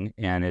failing.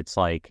 And it's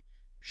like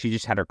she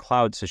just had her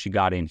cloud, so she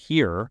got in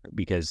here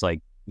because,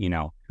 like,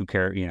 who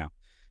cares,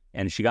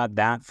 And she got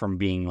that from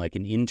being like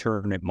an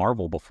intern at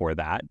Marvel before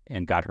that,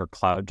 and got her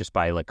cloud just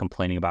by like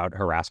complaining about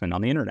harassment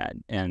on the internet.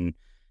 And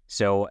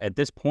so at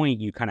this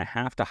point, you kind of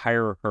have to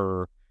hire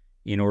her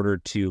in order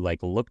to like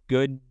look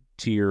good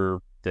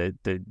to the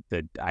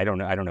I don't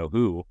know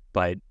who,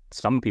 but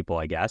some people,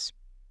 I guess.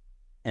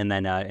 And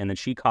then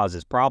she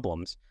causes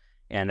problems,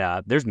 and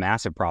there's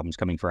massive problems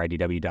coming for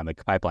IDW down the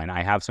pipeline.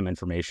 I have some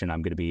information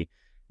I'm going to be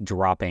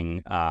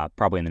dropping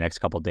probably in the next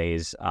couple of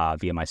days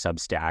via my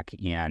Substack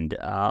and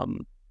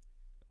on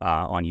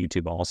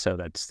YouTube also.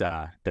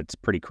 That's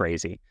pretty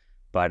crazy,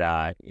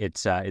 but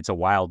it's a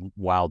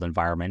wild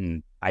environment,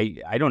 and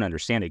I don't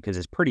understand it because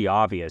it's pretty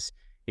obvious.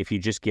 If you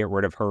just get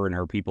rid of her and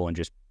her people and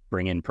just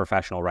bring in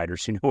professional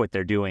writers who know what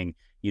they're doing,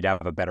 you'd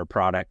have a better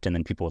product, and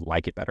then people would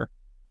like it better.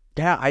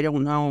 Yeah, I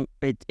don't know.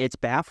 It's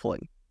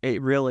baffling. It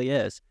really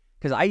is.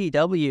 Because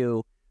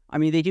IDW, I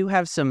mean, they do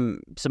have some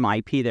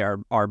IP that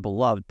are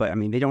beloved, but I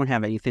mean, they don't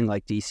have anything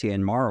like DC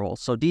and Marvel.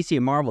 So DC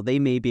and Marvel, they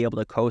may be able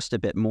to coast a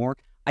bit more.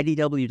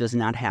 IDW does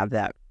not have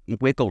that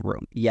wiggle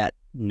room yet.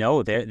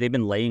 No, they've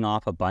been laying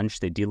off a bunch.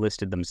 They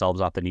delisted themselves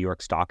off the New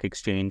York Stock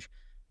Exchange.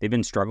 They've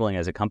been struggling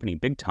as a company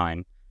big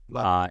time.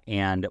 Wow.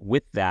 And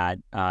with that,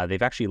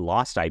 they've actually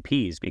lost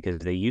IPs because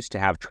they used to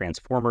have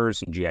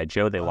Transformers and G.I.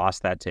 Joe. They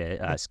lost that to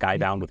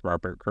Skybound with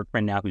Robert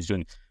Kirkman now,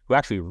 who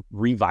actually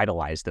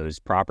revitalized those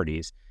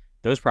properties.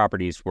 Those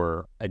properties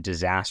were a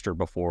disaster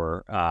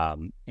before,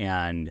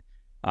 and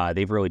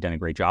they've really done a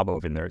great job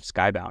over there at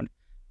Skybound.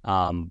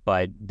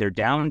 But they're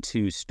down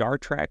to Star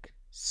Trek,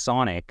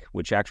 Sonic,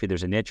 which actually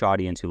there's a niche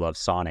audience who loves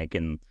Sonic,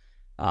 and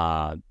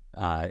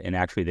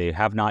actually they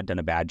have not done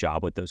a bad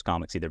job with those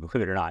comics either,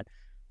 believe it or not.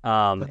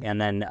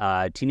 And then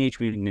Teenage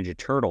Mutant Ninja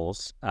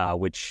Turtles,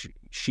 which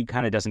she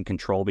kind of doesn't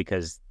control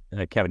because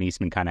Kevin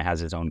Eastman kind of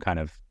has his own kind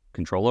of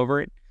control over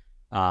it.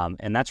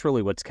 And that's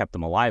really what's kept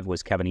them alive,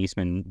 was Kevin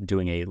Eastman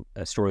doing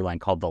a storyline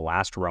called The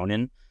Last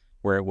Ronin,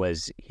 where it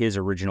was his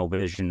original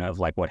vision of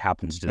like what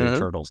happens to the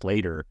Turtles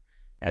later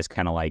as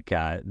kind of like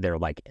their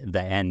like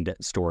the end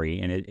story.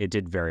 And it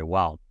did very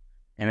well.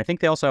 And I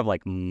think they also have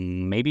like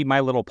maybe My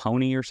Little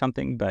Pony or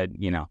something, but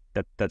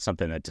that's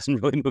something that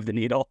doesn't really move the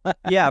needle.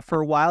 Yeah,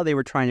 for a while they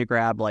were trying to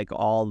grab like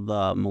all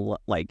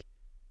the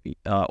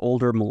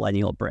older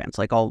millennial brands,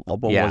 like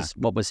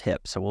what was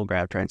hip. So we'll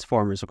grab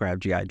Transformers, we'll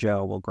grab G.I.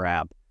 Joe, we'll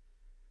grab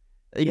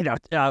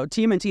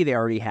TMNT they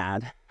already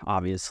had,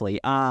 obviously.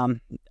 I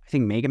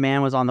think Mega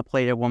Man was on the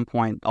plate at one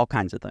point, all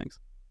kinds of things.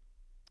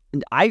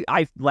 And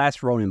I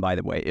Last Ronin, by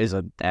the way, is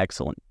an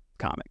excellent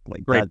comic.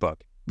 Like Great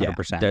book.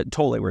 100%. Yeah,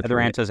 totally worth it.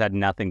 Adorantos had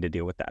nothing to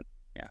do with that.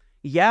 Yeah.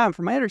 Yeah, and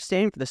from my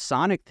understanding for the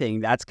Sonic thing,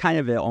 that's kind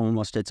of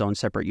almost its own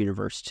separate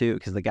universe too,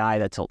 because the guy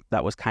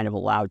that was kind of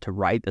allowed to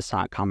write the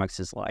Sonic comics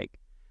is like,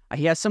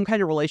 he has some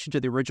kind of relation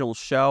to the original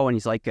show, and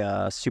he's like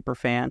a super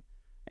fan.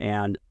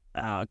 And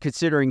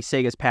considering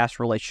Sega's past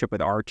relationship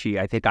with Archie,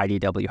 I think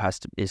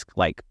IDW is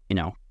like,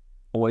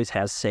 always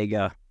has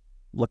Sega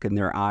looking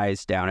their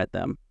eyes down at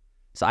them.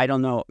 So I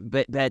don't know,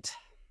 but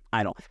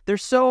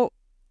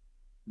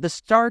the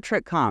Star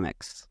Trek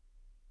comics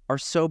are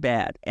so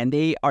bad, and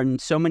they are in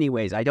so many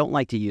ways, I don't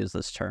like to use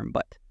this term,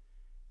 but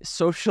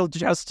social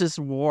justice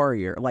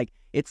warrior, like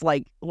it's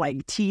like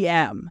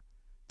TM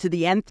to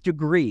the nth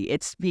degree.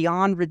 It's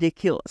beyond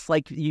ridiculous.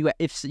 Like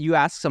if you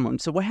ask someone,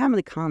 so what happened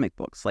to comic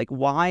books? Like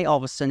why all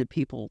of a sudden do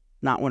people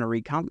not want to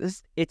read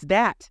comics? It's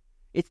that.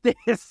 It's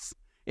this.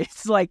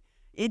 It's like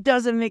it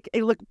doesn't make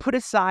it look. Put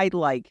aside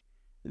like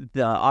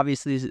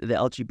obviously the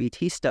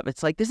LGBT stuff.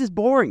 It's like this is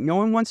boring. No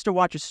one wants to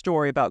watch a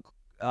story about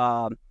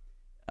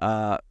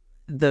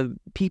the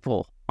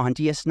people on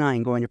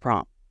DS9 going to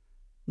prom.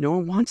 No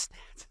one wants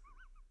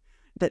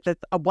that.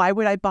 Why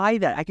would I buy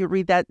that? I could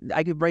read that.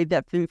 I could read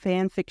that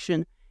fan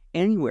fiction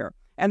anywhere.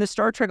 And the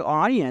Star Trek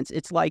audience,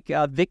 it's like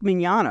Vic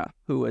Mignogna,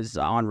 who was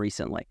on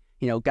recently.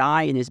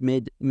 Guy in his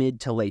mid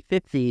to late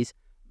 50s.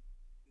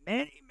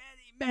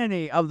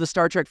 Many of the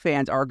Star Trek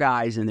fans are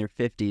guys in their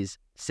 50s,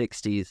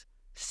 60s,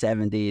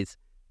 70s.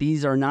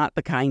 These are not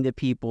the kind of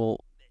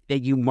people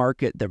that you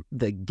market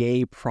the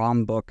gay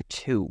prom book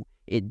to.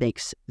 It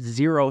makes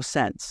zero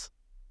sense.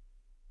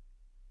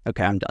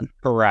 Okay, I'm done.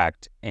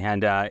 Correct.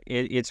 And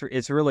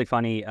it's really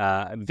funny.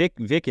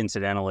 Vic,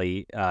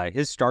 incidentally,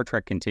 his Star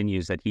Trek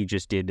Continues that he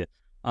just did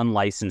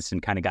unlicensed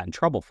and kind of got in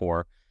trouble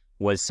for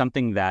was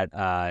something that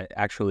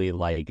actually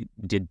like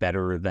did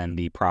better than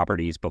the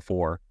properties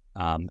before.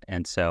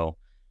 And so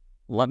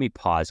let me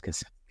pause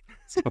because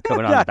it's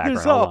going on in the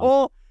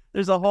background.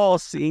 There's a whole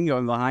scene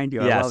going behind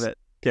you. Yes. I love it.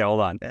 Okay,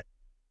 hold on.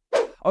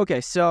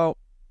 Okay, so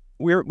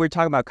we're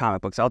talking about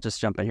comic books. I'll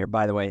just jump in here.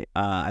 By the way,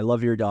 I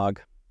love your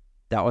dog.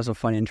 That was a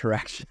fun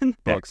interaction.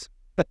 Books.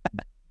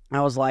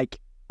 I was like,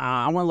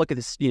 I want to look at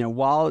this,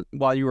 while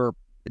you were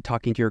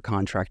talking to your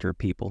contractor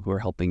people who are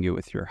helping you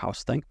with your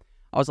house thing.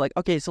 I was like,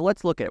 okay, so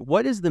let's look at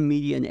what is the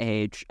median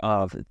age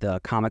of the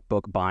comic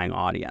book buying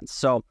audience.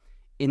 So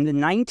in the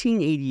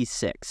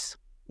 1986,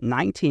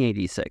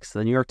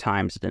 the New York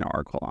Times did an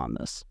article on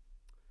this.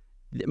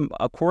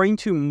 According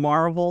to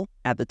Marvel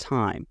at the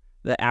time,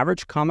 the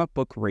average comic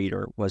book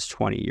reader was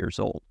 20 years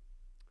old.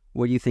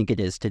 What do you think it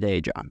is today,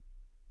 John?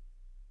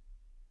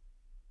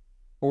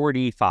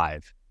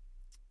 45.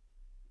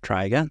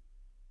 Try again.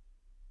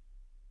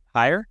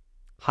 Higher?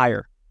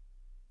 Higher.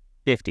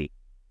 50.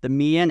 The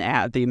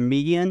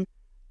median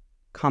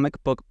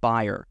comic book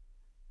buyer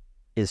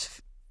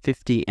is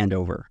 50 and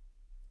over,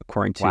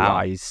 according to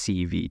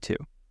ICV2.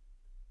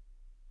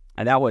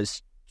 And that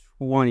was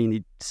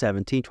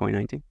 2017,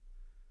 2019.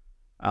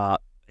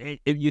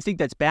 If you think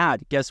that's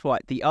bad, guess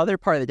what? The other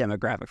part of the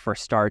demographic for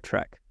Star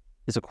Trek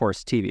is, of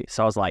course, TV.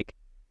 So I was like,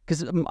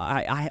 because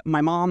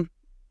my mom,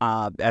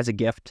 as a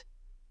gift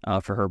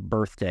for her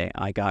birthday,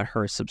 I got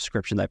her a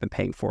subscription that I've been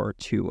paying for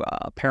to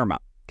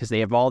Paramount, because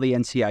they have all the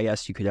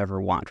NCIS you could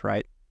ever want,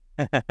 right?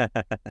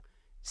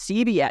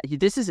 CBS,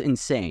 this is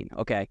insane,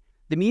 okay?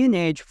 The median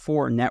age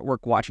for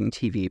network watching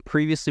TV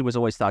previously was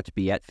always thought to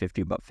be at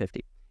 50, about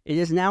 50. It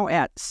is now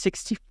at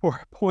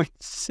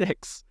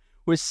 64.6,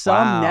 with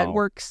some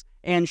networks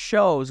and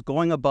shows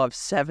going above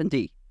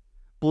 70.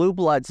 Blue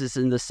Bloods is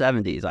in the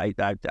 70s. I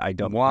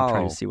don't. I'm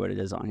trying to see what it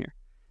is on here.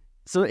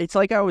 So it's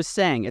like I was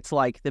saying, it's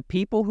like the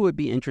people who would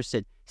be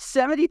interested,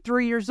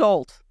 73 years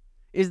old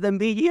is the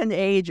median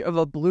age of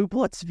a Blue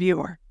Bloods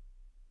viewer.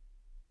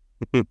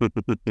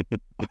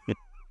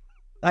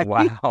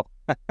 Wow.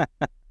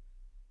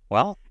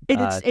 Well,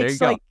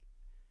 it's like,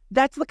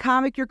 that's the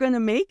comic you're going to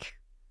make?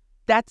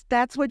 That's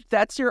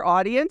your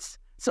audience?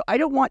 So I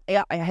don't want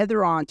Heather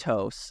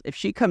Ontos, if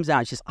she comes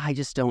out, she's, I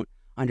just don't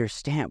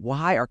understand.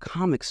 Why are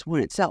comics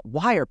wouldn't sell?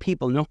 Why are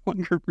people no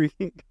longer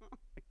reading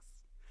comics?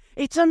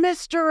 It's a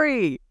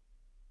mystery.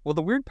 Well,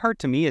 the weird part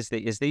to me is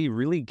they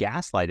really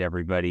gaslight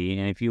everybody.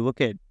 And if you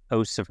look at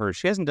posts of hers,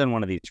 she hasn't done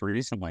one of these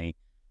recently,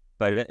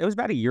 but it was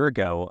about a year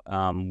ago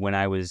when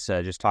I was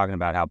just talking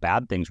about how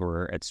bad things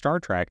were at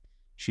Star Trek.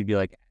 She'd be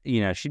like,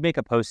 she'd make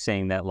a post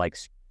saying that like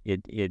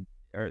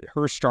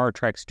her Star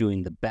Trek's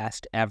doing the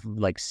best ever,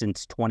 like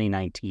since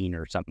 2019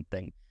 or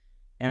something.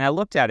 And I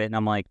looked at it and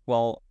I'm like,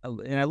 well,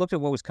 and I looked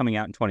at what was coming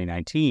out in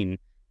 2019,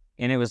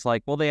 and it was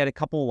like, well, they had a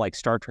couple like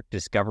Star Trek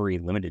Discovery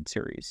limited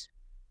series.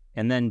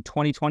 And then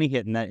 2020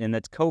 hit, and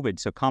that's COVID,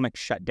 so comics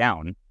shut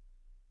down.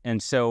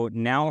 And so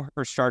now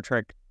her Star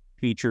Trek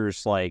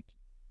features like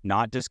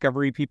not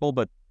Discovery people,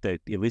 but at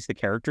least the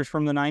characters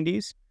from the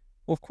 90s.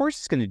 Well, of course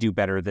it's going to do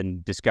better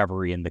than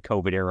Discovery in the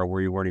COVID era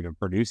where you weren't even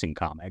producing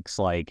comics.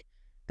 Like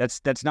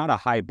that's not a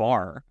high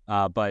bar,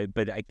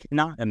 but I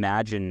cannot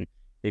imagine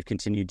they've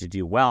continued to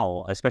do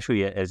well,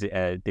 especially as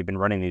they've been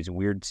running these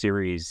weird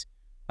series.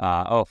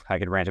 I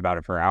could rant about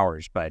it for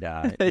hours, but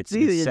it's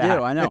easy to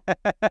do. I know.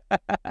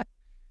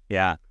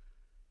 Yeah,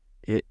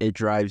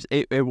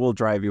 it will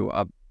drive you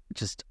up,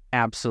 just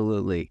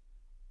absolutely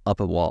up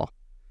a wall.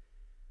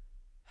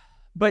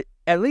 But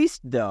at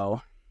least,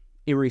 though,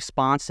 in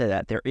response to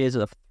that, there is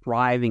a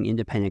thriving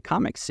independent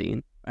comic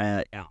scene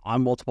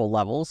on multiple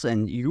levels,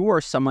 and you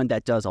are someone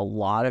that does a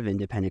lot of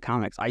independent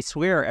comics. I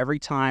swear, every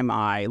time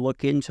I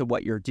look into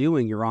what you're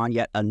doing, you're on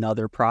yet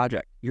another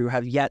project. You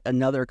have yet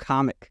another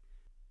comic.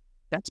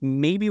 That's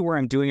maybe where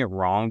I'm doing it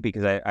wrong,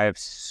 because I'm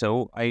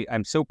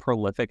so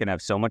prolific and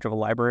have so much of a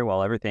library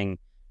while everything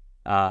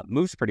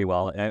moves pretty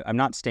well. I'm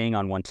not staying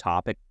on one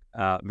topic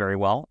very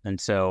well, and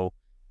so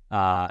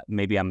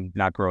maybe I'm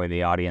not growing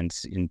the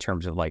audience in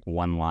terms of like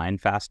one line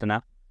fast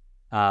enough.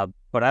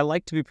 But I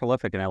like to be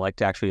prolific, and I like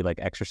to actually like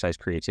exercise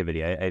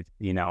creativity. I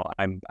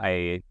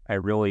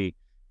really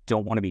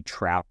don't want to be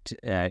trapped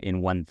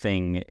in one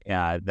thing.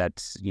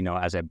 That's,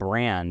 as a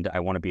brand, I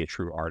want to be a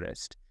true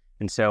artist.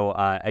 And so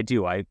I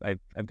do. I've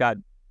got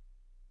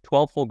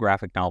 12 full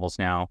graphic novels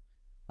now.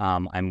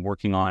 I'm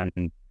working on,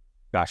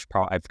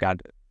 I've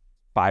got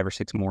 5 or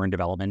 6 more in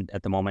development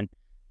at the moment.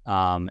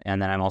 And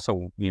then I'm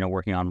also,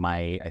 working on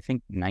my, I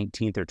think,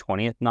 19th or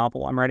 20th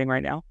novel I'm writing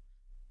right now.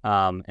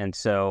 And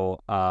so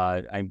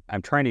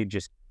I'm trying to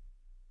just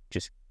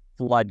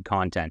flood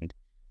content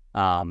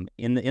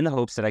in the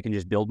hopes that I can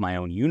just build my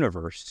own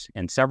universe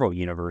and several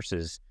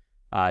universes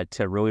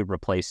to really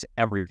replace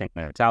everything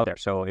that's out there.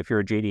 So if you're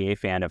a JDA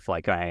fan of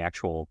like my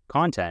actual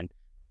content,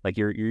 like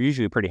you're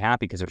usually pretty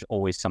happy because there's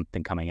always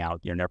something coming out.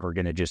 You're never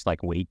going to just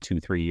like wait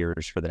 2-3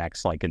 years for the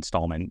next like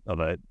installment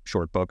of a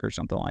short book or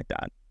something like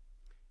that.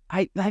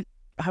 I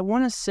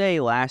want to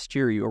say last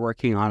year you were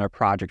working on a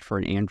project for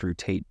an Andrew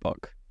Tate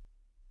book.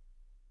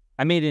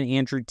 I made an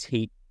Andrew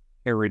Tate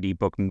parody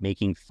book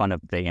making fun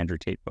of the Andrew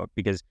Tate book,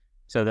 because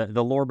so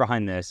the lore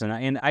behind this,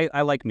 and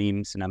I like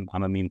memes, and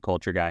I'm a meme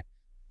culture guy.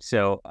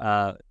 So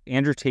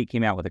Andrew Tate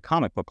came out with a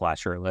comic book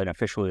last year, an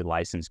officially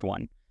licensed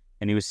one,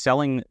 and he was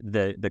selling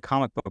the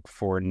comic book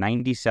for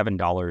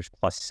 $97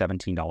 plus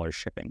 $17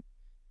 shipping,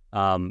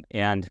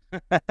 and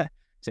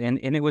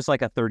it was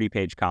like a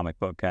 30-page comic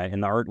book,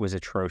 and the art was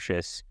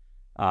atrocious.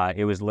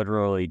 It was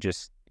literally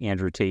just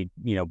Andrew Tate,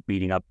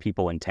 beating up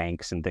people in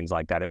tanks and things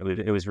like that.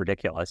 It was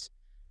ridiculous,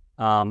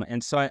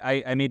 and so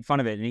I made fun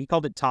of it, and he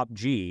called it Top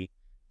G.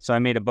 So I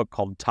made a book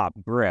called Top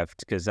Grift,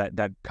 because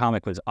that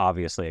comic was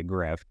obviously a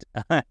grift,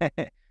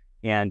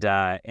 and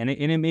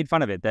it made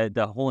fun of it.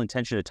 The whole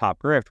intention of Top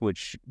Grift,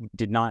 which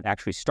did not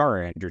actually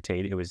star Andrew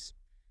Tate, it was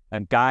a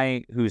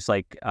guy who's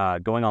like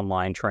going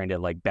online trying to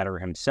like better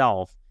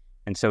himself,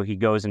 and so he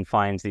goes and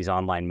finds these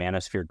online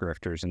manosphere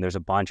grifters, and there's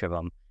a bunch of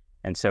them,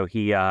 and so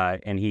he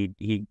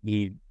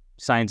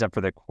signs up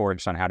for the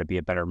course on how to be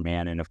a better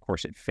man, and of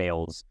course it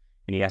fails,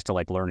 and he has to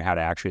like learn how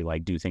to actually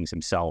like do things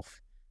himself.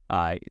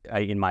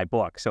 In my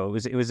book. So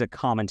it was a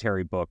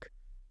commentary book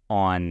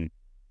on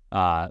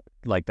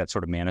like that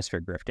sort of manosphere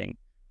grifting.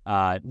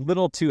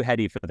 Little too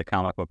heady for the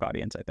comic book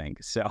audience, I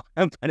think. So,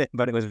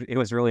 but it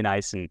was really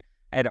nice, and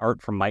I had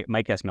art from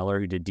Mike S. Miller,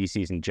 who did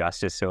DC's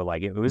Injustice. So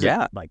like it was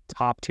a like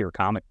top tier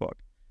comic book.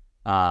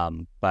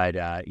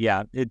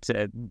 It's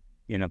a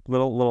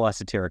little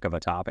esoteric of a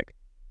topic.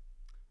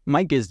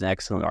 Mike is an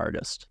excellent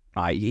artist.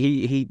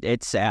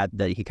 It's sad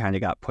that he kind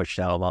of got pushed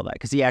out of all that,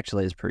 because he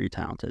actually is pretty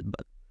talented,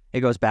 but it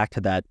goes back to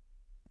that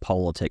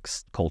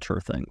politics culture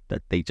thing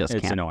that they just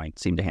can't annoying.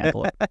 Seem to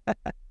handle it.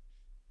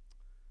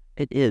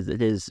 It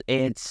is.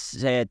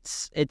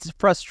 It's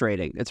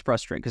frustrating. It's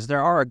frustrating because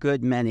there are a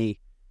good many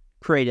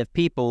creative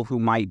people who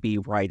might be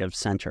right of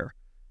center,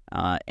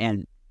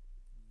 and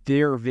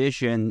their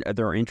vision,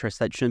 their interests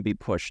that shouldn't be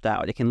pushed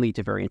out. It can lead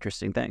to very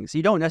interesting things.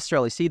 You don't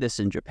necessarily see this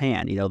in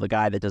Japan. The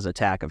guy that does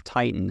Attack of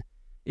Titan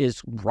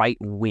is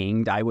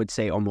right-winged, I would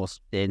say almost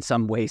in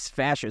some ways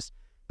fascist.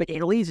 But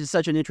it leads to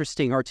such an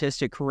interesting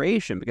artistic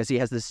creation because he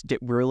has this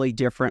really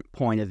different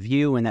point of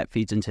view, and that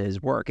feeds into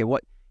his work. And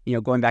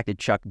going back to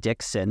Chuck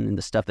Dixon and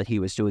the stuff that he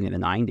was doing in the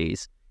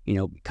 90s,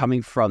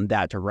 coming from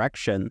that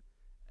direction,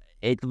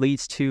 it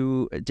leads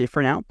to a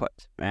different output.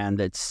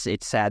 And it's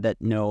sad that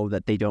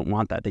they don't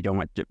want that. They don't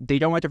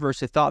want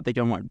diversity of thought. They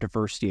don't want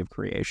diversity of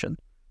creation.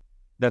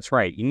 That's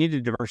right. You need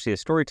a diversity of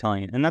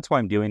storytelling. And that's why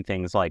I'm doing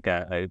things like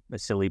a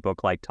silly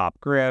book like Top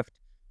Grift.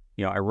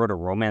 I wrote a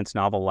romance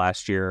novel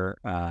last year,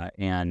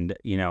 and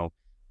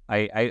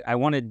I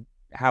want to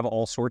have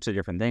all sorts of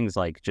different things.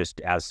 Like, just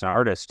as an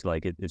artist,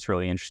 like it's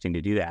really interesting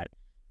to do that.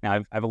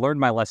 Now, I've learned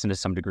my lesson to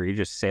some degree.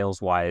 Just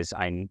sales wise,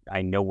 I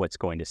know what's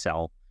going to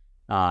sell,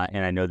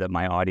 and I know that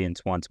my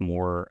audience wants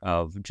more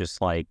of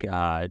just like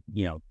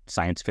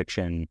science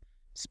fiction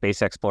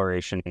space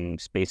exploration,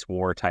 space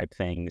war type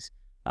things.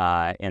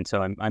 And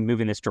so I'm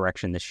moving this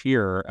direction this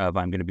year of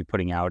I'm going to be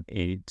putting out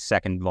a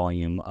second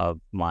volume of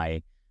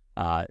my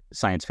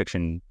science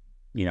fiction,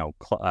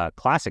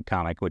 classic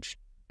comic, which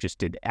just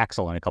did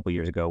excellent a couple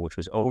years ago, which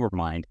was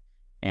Overmind.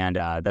 And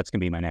that's going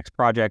to be my next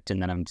project.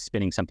 And then I'm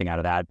spinning something out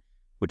of that,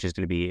 which is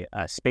going to be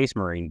a Space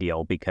Marine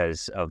deal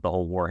because of the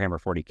whole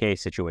Warhammer 40K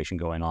situation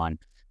going on.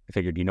 I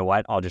figured, you know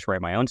what, I'll just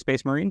write my own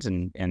Space Marines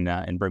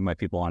and bring my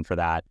people on for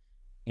that.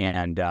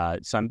 And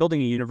so I'm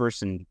building a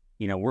universe, and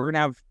we're going to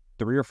have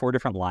 3 or 4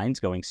 different lines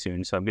going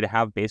soon. So I'm going to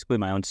have basically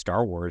my own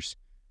Star Wars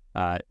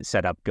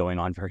setup going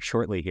on very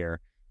shortly here,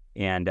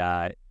 and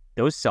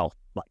those sell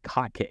like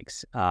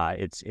hotcakes.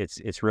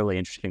 It's really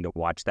interesting to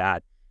watch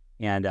that.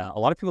 And a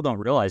lot of people don't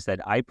realize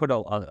that I put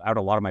out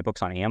a lot of my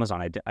books on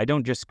Amazon. I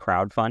don't just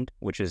crowdfund,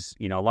 which is,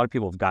 a lot of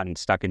people have gotten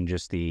stuck in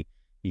just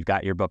you've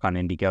got your book on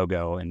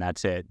Indiegogo and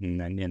that's it.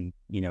 And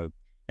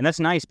that's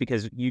nice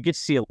because you get to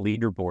see a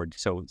leaderboard.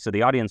 So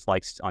the audience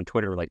likes on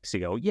Twitter, likes to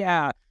go,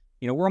 yeah,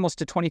 we're almost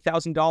to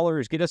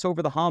 $20,000. Get us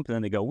over the hump. And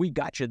then they go, we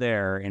got you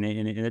there. And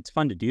it's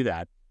fun to do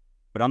that.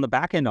 But on the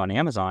back end on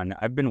Amazon,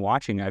 I've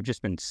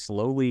just been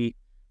slowly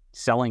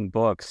selling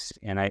books,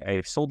 and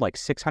I've sold like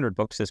 600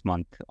 books this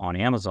month on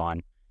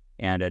Amazon,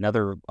 and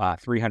another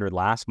 300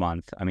 last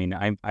month. I mean,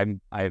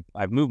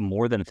 I've moved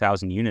more than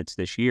 1,000 units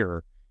this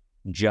year,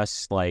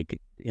 just like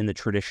in the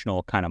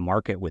traditional kind of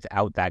market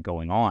without that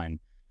going on.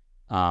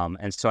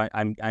 And so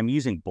I'm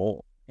using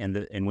both.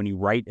 And when you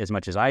write as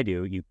much as I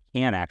do, you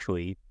can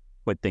actually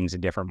put things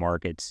in different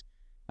markets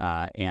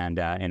and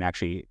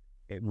actually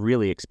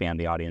really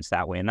expand the audience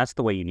that way. And that's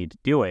the way you need to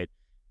do it.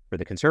 For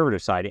the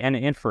conservative side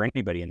and for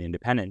anybody in the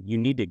independent, you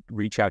need to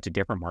reach out to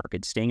different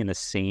markets. Staying in the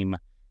same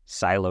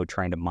silo,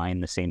 trying to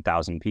mine the same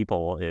 1,000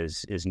 people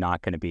is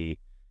not going to be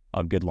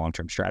a good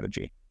long-term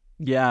strategy.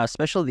 Yeah,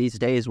 especially these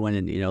days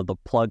when the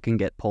plug can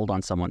get pulled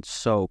on someone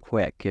so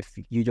quick. If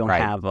you don't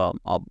have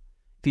if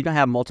you don't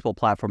have multiple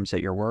platforms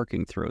that you're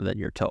working through, then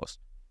you're toast.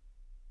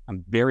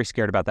 I'm very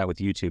scared about that with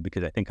YouTube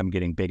because I think I'm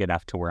getting big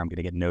enough to where I'm going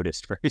to get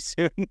noticed very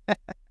soon.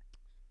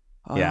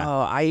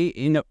 Yeah.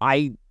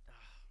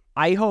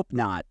 I hope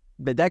not.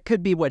 But that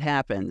could be what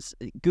happens.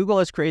 Google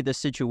has created this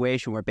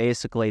situation where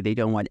basically they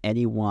don't want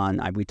anyone,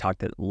 we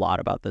talked a lot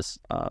about this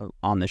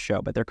on the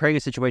show, but they're creating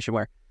a situation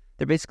where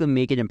they're basically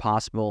making it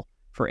impossible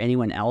for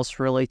anyone else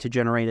really to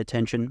generate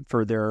attention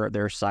for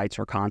their sites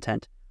or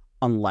content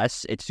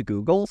unless it's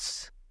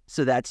Google's.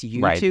 So that's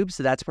YouTube. Right.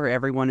 So that's where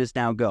everyone is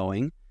now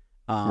going.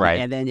 Right.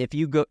 And then if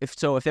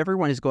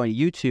everyone is going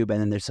to YouTube and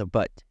then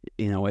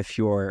if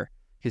you're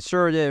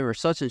conservative or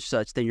such and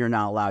such, then you're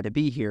not allowed to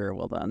be here.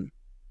 Well, then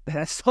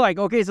that's like,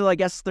 okay, so I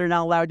guess they're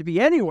not allowed to be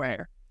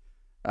anywhere.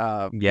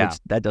 Which,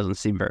 that doesn't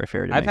seem very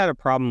fair to me. I've had a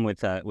problem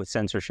with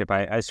censorship.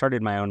 I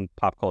started my own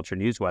pop culture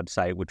news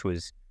website, which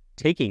was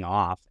taking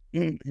off,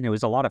 and it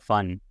was a lot of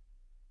fun.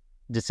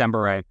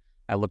 December,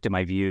 I looked at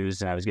my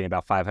views, and I was getting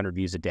about 500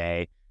 views a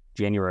day.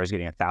 January, I was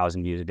getting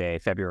 1,000 views a day.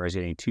 February, I was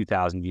getting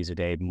 2,000 views a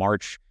day.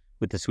 March,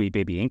 with the Sweet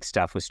Baby Ink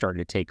stuff, was starting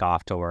to take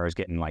off to where I was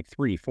getting like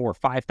 3,000,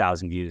 4,000,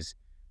 5,000 views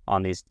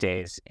on these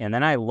days. And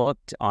then I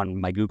looked on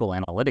my Google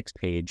Analytics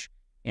page,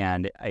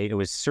 and it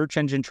was search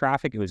engine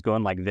traffic. It was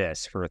going like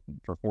this for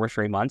 4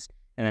 straight months.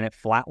 And then it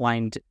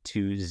flatlined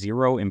to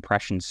 0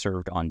 impressions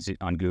served on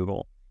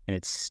Google. And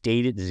it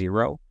stayed at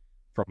 0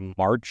 from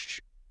March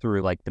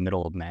through like the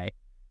middle of May.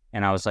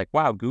 And I was like,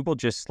 wow, Google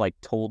just like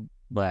told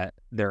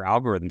their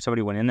algorithm.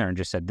 Somebody went in there and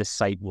just said, this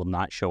site will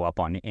not show up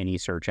on any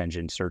search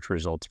engine search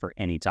results for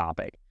any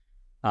topic.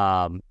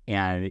 And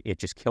it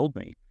just killed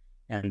me.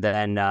 And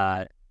then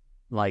I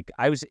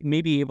was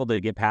maybe able to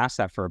get past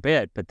that for a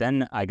bit, but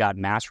then I got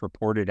mass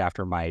reported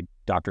after my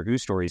Doctor Who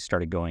stories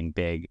started going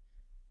big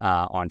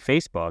on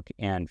Facebook,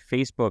 and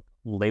Facebook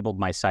labeled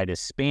my site as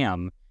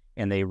spam,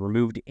 and they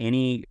removed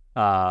any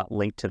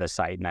link to the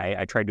site. And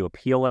I tried to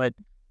appeal it,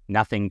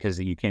 nothing, because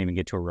you can't even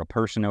get to a real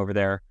person over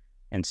there.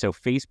 And so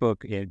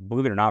Facebook,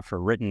 believe it or not,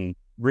 for written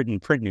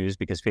print news,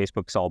 because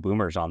Facebook's all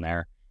boomers on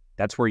there,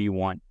 that's where you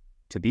want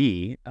to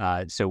be.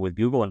 So with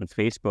Google and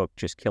Facebook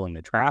just killing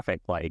the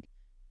traffic,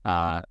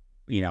 I've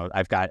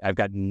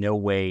got no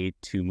way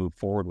to move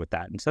forward with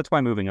that. And so that's why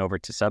I'm moving over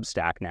to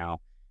Substack now,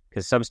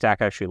 because Substack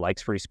actually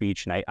likes free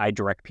speech, and I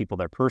direct people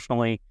there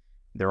personally.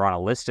 They're on a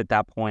list at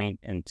that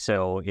point, and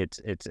so it's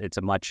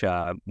a much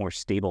more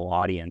stable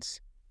audience,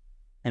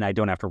 and I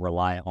don't have to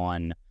rely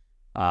on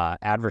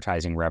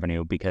advertising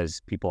revenue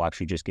because people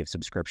actually just give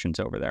subscriptions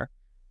over there.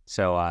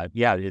 So I've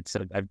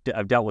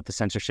dealt with the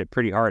censorship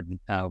pretty hard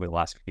over the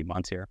last few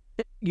months here.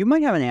 You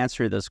might have an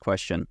answer to this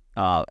question,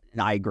 and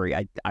I agree.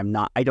 I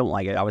don't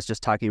like it. I was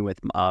just talking with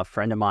a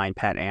friend of mine,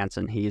 Pat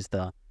Anson.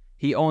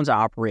 He owns and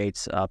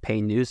operates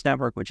Pain News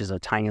Network, which is a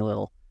tiny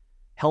little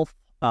health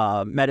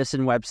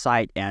medicine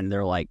website, and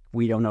they're like,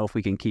 we don't know if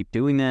we can keep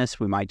doing this.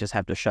 We might just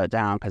have to shut it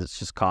down because it's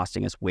just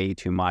costing us way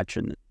too much,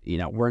 and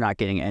we're not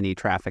getting any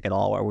traffic at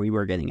all, or we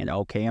were getting an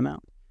okay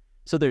amount.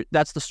 So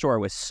that's the story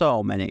with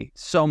so many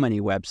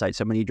websites,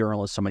 so many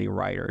journalists, so many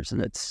writers,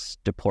 and it's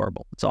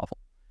deplorable. It's awful.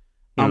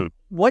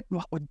 What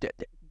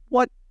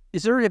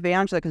Is there an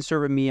advantage that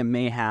conservative media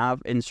may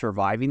have in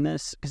surviving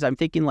this? Because I'm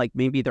thinking like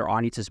maybe their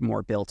audience is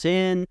more built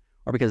in,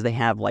 or because they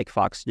have like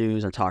Fox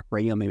News and talk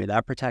radio, maybe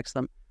that protects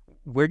them.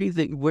 Where do you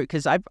think?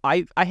 Because I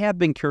have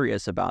been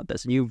curious about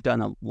this, and you've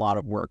done a lot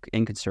of work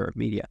in conservative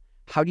media.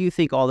 How do you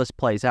think all this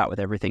plays out with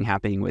everything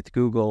happening with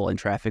Google and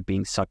traffic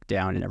being sucked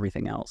down and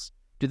everything else?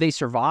 Do they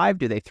survive?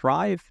 Do they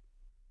thrive?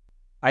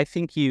 I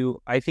think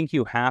you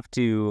have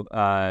to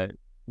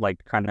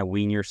like kind of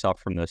wean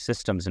yourself from those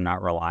systems and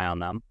not rely on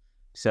them.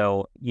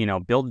 So,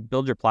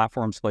 build your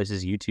platforms,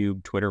 places,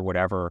 YouTube, Twitter,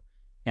 whatever,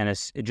 and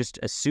just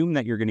assume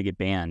that you're going to get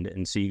banned.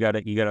 And so you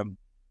gotta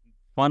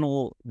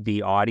funnel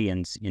the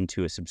audience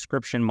into a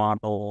subscription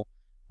model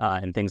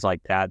and things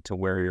like that, to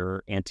where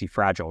you're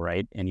anti-fragile,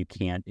 right? And you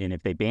can't. And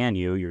if they ban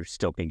you, you're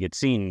still going to get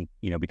seen,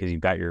 because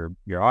you've got your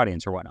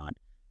audience or whatnot.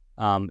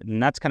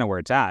 And that's kind of where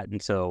it's at.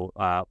 And so,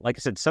 like I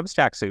said,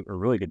 Substack's a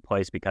really good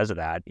place because of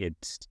that.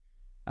 It's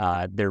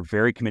they're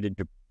very committed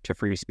to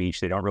free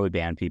speech. They don't really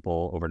ban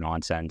people over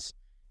nonsense.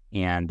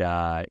 And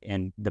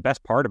the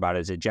best part about it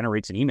is it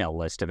generates an email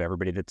list of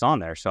everybody that's on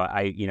there. So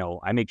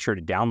I make sure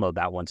to download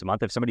that once a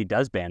month. If somebody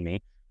does ban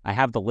me, I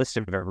have the list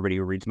of everybody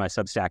who reads my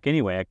Substack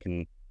anyway. I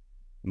can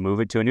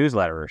move it to a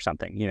newsletter or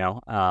something.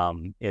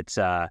 It's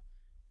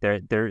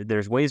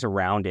there's ways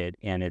around it,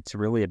 and it's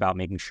really about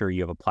making sure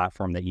you have a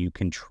platform that you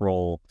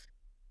control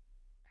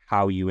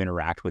how you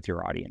interact with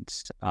your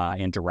audience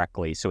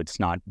indirectly, so it's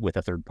not with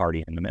a third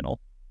party in the middle.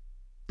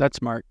 That's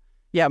smart.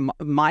 Yeah,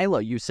 Milo,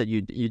 you said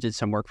you did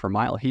some work for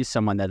Milo. He's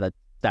someone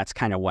that's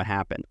kind of what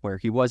happened, where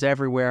he was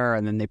everywhere,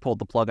 and then they pulled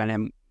the plug on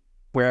him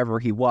wherever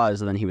he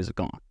was, and then he was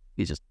gone.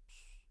 He just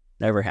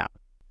never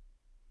happened.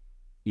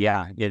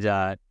 Yeah,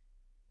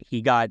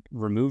 he got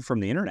removed from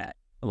the internet.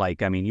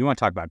 Like, I mean, you want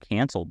to talk about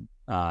canceled?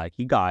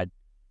 He got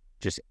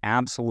just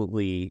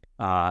absolutely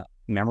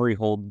memory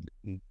hold,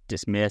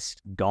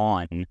 dismissed,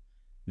 gone.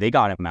 They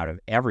got him out of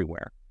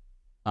everywhere.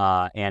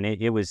 And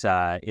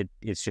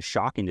it's just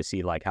shocking to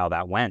see like how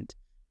that went.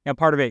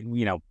 Part of it,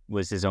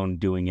 was his own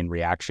doing in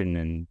reaction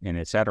and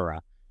et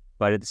cetera.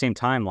 But at the same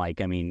time, like,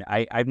 I mean,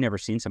 I've never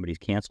seen somebody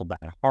canceled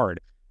that hard.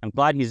 I'm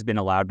glad he's been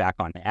allowed back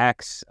on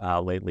X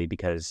lately,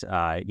 because,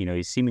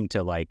 he's seeming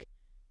to like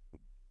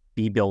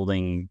be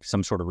building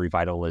some sort of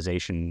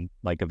revitalization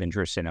like of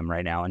interest in him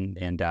right now.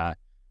 And I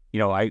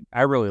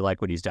really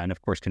like what he's done.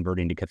 Of course,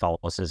 converting to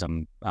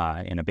Catholicism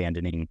and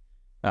abandoning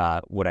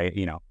what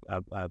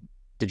a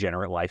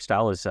degenerate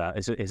lifestyle is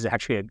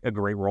actually a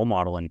great role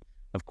model. And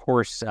of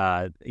course,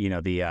 the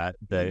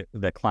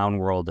clown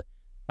world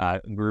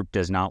group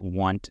does not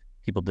want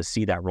people to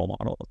see that role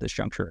model at this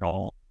juncture at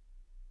all.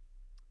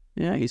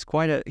 Yeah, he's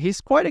quite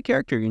a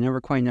character. You never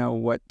quite know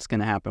what's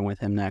going to happen with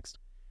him next.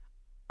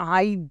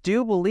 I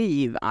do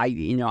believe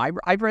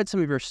I've read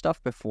some of your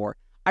stuff before.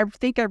 I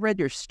think I read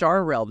your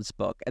Star Realms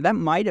book, and that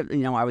might have,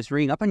 I was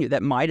reading up on you.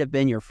 That might have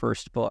been your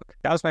first book.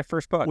 That was my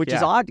first book, which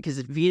is odd because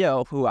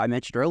Vito, who I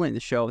mentioned earlier in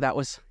the show,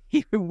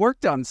 he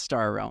worked on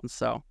Star Realms.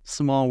 So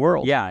small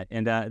world. Yeah,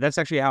 and that's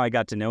actually how I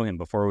got to know him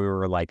before we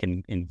were like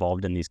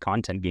involved in these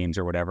content games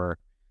or whatever.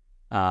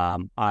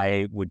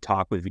 I would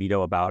talk with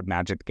Vito about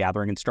Magic the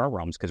Gathering and Star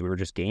Realms because we were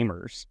just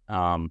gamers.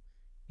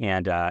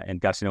 And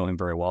got to know him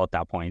very well at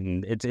that point.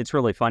 And it's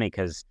really funny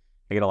because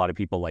I get a lot of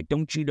people like,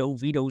 don't you know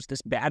Vito's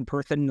this bad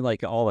person,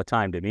 like all the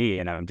time to me.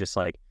 And I'm just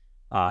like,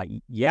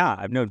 yeah,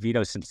 I've known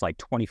Vito since like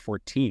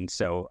 2014.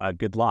 So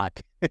good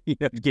luck,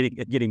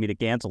 getting me to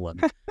cancel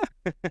him.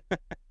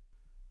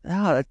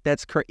 Oh,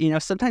 that's crazy.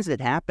 Sometimes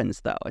it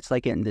happens though. It's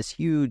like in this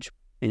huge,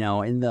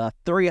 in the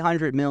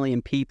 300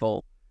 million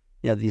people,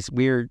 these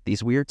weird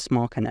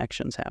small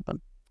connections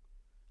happen.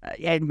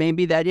 And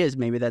maybe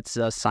that's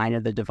a sign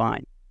of the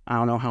divine. I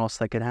don't know how else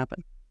that could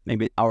happen.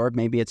 Maybe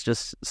it's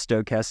just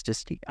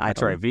stochasticity.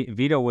 That's right.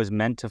 Vito was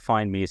meant to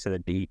find me so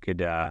that he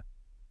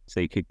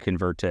could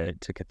convert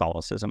to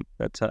Catholicism.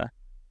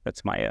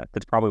 That's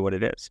probably what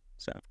it is.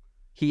 So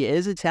he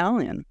is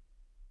Italian.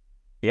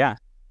 Yeah.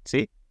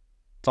 See,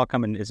 it's all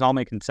coming. It's all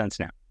making sense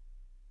now.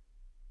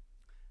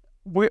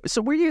 Where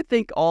do you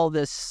think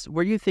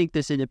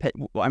this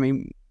independent? I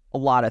mean, a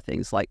lot of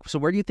things. Like, so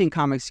where do you think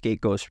CultureScape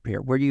goes from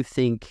here? Where do you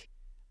think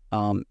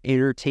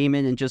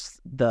entertainment and just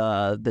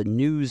the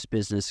news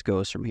business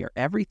goes from here?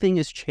 Everything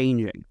is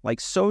changing like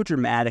so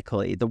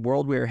dramatically. The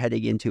world we're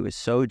heading into is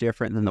so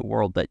different than the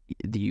world that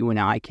you and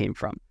I came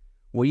from.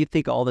 What do you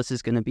think all this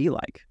is going to be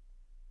like?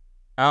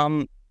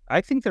 I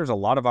think there's a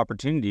lot of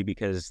opportunity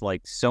because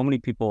like so many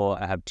people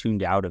have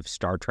tuned out of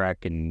Star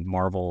Trek and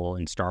Marvel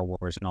and Star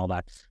Wars and all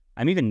that.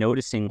 I'm even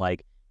noticing,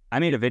 like, I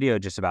made a video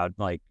just about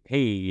like,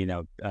 hey,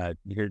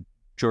 here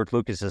George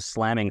Lucas is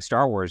slamming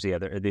Star Wars the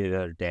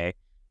other day.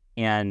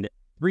 And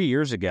 3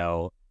 years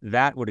ago,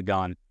 that would have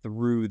gone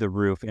through the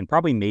roof and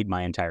probably made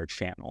my entire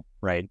channel,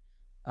 right?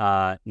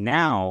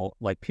 Now,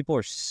 like, people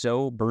are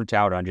so burnt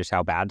out on just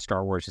how bad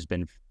Star Wars has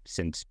been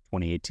since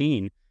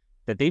 2018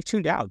 that they've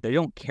tuned out. They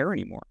don't care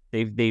anymore.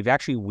 They've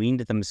actually weaned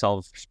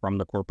themselves from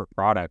the corporate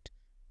product,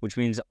 which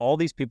means all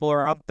these people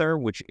are out there,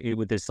 with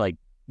this like,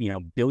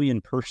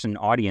 billion-person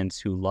audience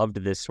who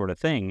loved this sort of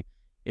thing,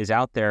 is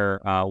out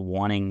there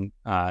wanting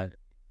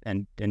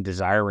and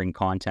desiring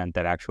content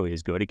that actually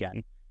is good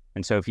again.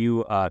 And so if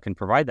you can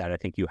provide that, I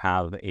think you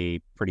have a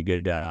pretty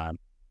good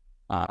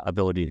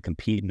ability to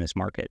compete in this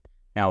market.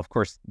 Now, of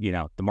course,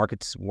 the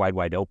market's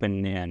wide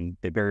open, and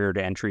the barrier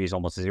to entry is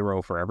almost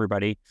zero for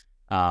everybody.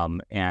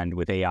 And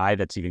with AI,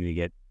 that's even going to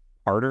get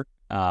harder.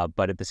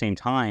 But at the same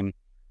time,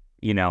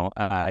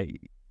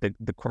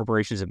 the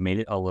corporations have made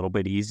it a little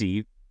bit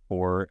easy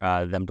for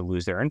them to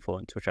lose their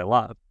influence, which I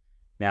love.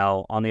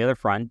 Now, on the other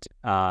front,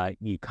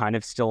 you kind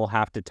of still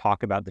have to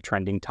talk about the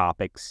trending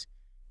topics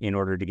in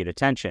order to get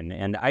attention.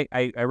 And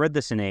I read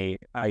this I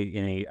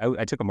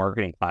took a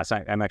marketing class.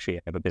 I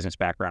have a business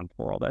background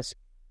before all this.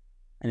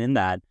 And in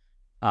that,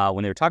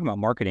 when they were talking about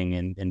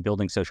marketing and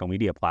building social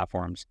media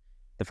platforms,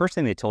 the first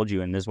thing they told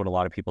you, and this is what a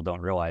lot of people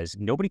don't realize,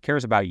 nobody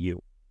cares about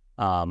you.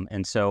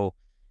 And so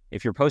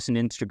if you're posting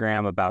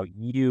Instagram about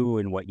you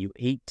and what you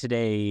ate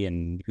today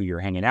and who you're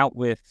hanging out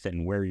with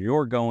and where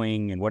you're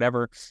going and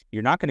whatever,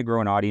 you're not going to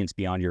grow an audience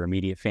beyond your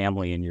immediate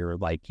family and your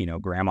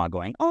grandma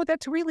going, "Oh,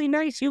 that's really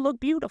nice. You look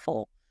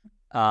beautiful."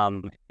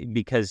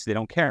 Because they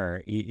don't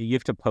care. You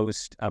have to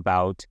post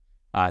about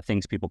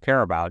things people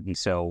care about. And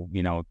so,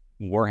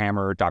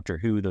 Warhammer, Doctor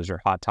Who, those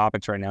are hot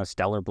topics right now.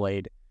 Stellar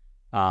Blade.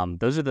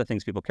 Those are the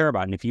things people care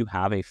about. And if you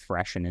have a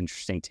fresh and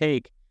interesting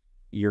take,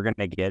 you're going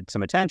to get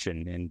some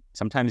attention. And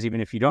sometimes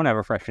even if you don't have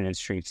a fresh and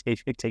interesting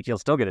take, you'll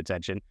still get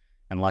attention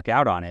and luck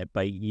out on it.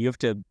 But you have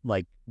to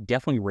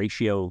definitely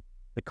ratio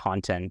the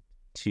content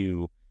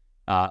to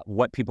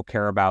what people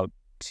care about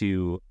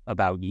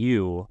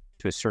you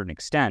to a certain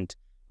extent.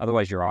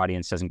 Otherwise, your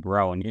audience doesn't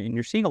grow. And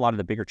you're seeing a lot of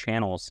the bigger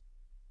channels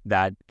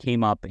that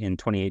came up in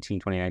 2018,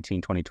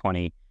 2019,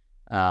 2020.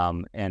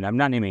 And I'm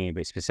not naming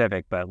anybody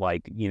specific, but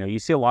you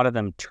see a lot of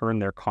them turn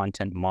their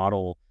content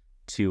model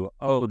to,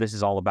 oh, this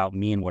is all about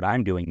me and what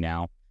I'm doing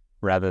now,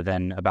 rather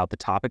than about the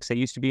topics they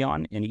used to be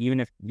on. And even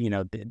if,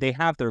 they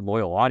have their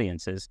loyal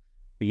audiences,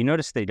 but you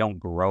notice they don't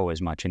grow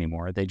as much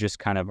anymore. They just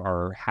kind of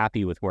are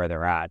happy with where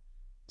they're at.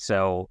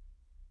 So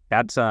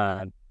that's,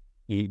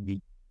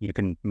 you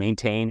can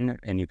maintain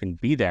and you can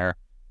be there,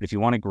 but if you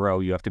want to grow,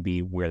 you have to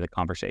be where the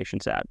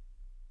conversation's at.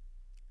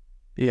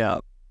 Yeah.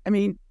 I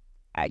mean,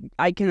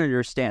 I can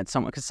understand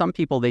because some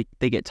people, they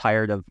get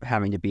tired of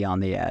having to be on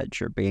the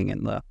edge or being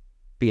in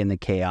the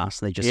chaos.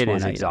 They just want to. It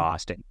is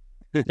exhausting.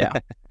 Yeah.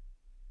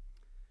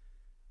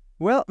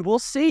 Well, we'll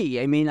see.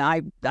 I mean,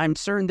 I'm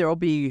certain there will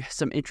be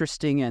some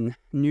interesting and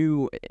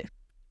new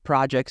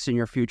projects in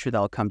your future that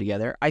will come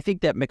together. I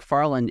think that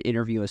McFarlane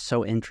interview is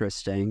so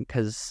interesting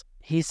because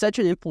he's such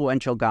an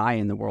influential guy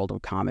in the world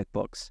of comic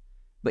books.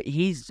 But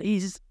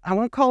he's I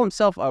won't call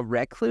himself a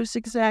recluse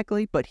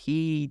exactly, but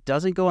he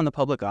doesn't go in the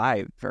public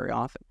eye very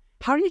often.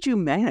 How did you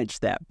manage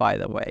that, by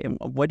the way? And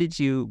what do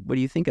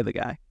you think of the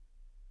guy?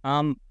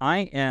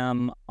 I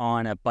am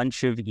on a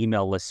bunch of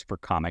email lists for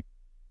comic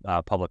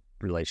public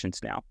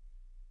relations now.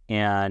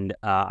 And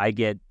I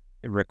get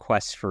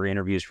requests for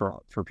interviews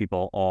for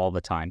people all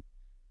the time.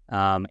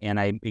 And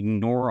I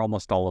ignore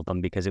almost all of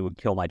them because it would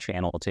kill my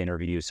channel to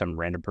interview some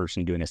random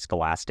person doing a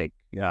Scholastic,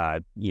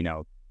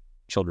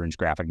 children's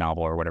graphic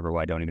novel or whatever.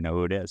 I don't even know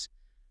who it is.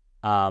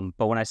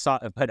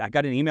 But I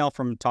got an email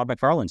from Todd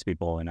McFarlane's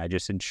people, and I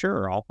just said,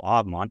 sure, I'll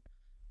have them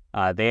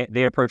on.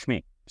 They approached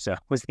me, so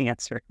was the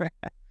answer.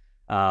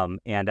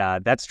 And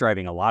that's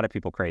driving a lot of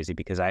people crazy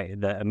because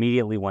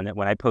immediately when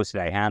I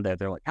posted, I had that,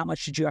 they're like, how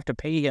much did you have to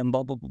pay him?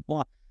 Blah, blah, blah,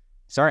 blah.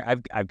 Sorry,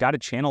 I've got a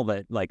channel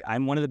that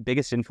I'm one of the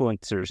biggest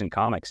influencers in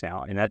comics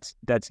now. And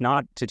that's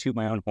not to toot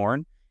my own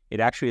horn. It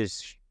actually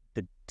is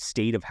the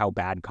state of how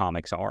bad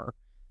comics are.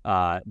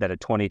 That a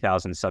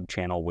 20,000 sub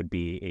channel would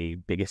be a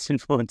biggest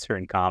influencer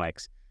in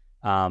comics.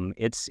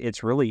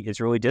 It's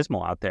really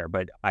dismal out there,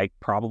 but I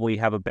probably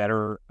have a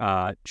better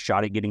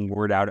shot at getting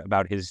word out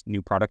about his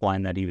new product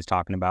line that he was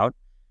talking about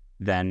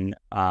than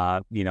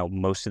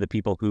most of the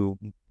people who,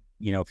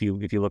 if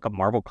you look up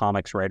Marvel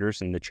Comics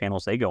writers and the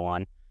channels they go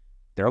on,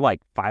 they're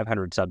like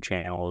 500 sub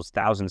channels,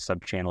 1,000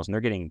 sub channels, and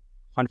they're getting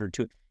 100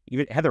 to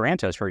even Heather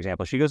Antos, for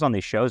example. She goes on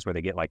these shows where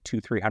they get like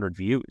 200-300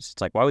 views.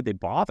 It's like, why would they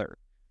bother?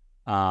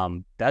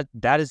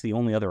 That is the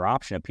only other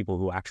option of people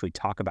who actually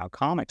talk about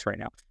comics right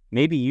now.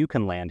 Maybe you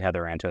can land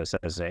Heather Antos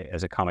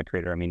as a comic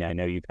creator. I mean, I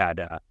know you've had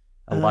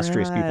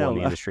illustrious people in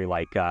the industry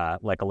like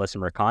Alyssa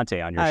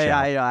Mercante on your show.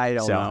 I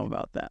don't know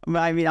about that.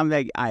 I mean,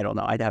 I don't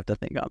know. I'd have to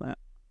think on that.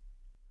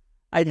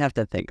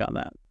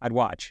 I'd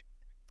watch.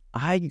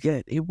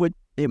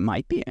 It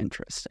might be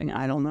interesting.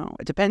 I don't know.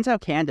 It depends how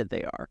candid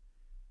they are.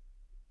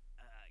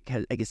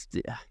 Because I guess,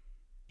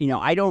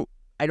 I don't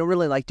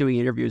really like doing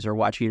interviews or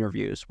watching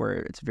interviews where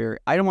it's very,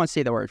 I don't want to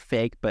say the word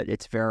fake, but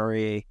it's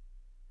very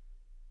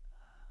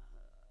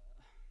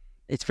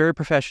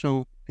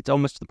professional. It's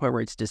almost to the point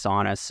where it's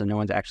dishonest, so no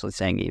one's actually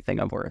saying anything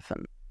of worth.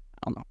 And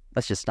I don't know.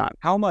 That's just not.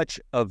 How much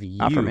of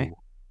you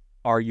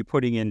are you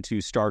putting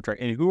into Star Trek,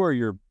 and who are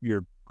your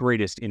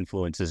greatest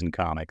influences in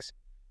comics?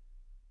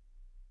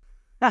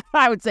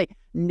 I would say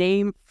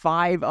name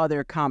 5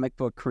 other comic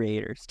book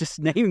creators. Just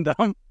name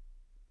them.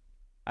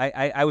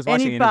 I was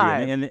watching an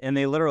interview, and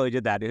they literally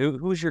did that.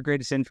 Who's your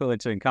greatest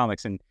influencer in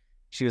comics? And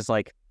she was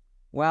like,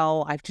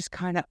 Well, I've just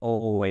kind of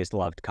always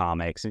loved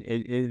comics.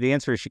 The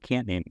answer is you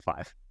can't name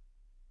 5.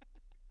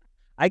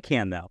 I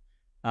can though.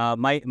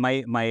 My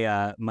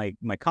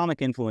comic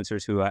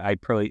influencers who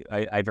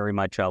I very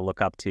much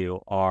look up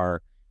to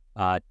are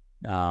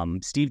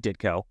Steve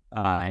Ditko,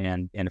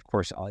 and of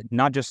course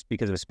not just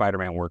because of his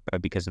Spider-Man work,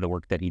 but because of the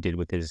work that he did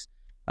with his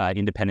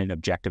independent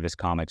objectivist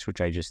comics,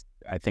 which I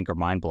think are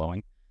mind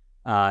blowing.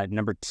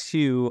 Number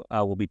 2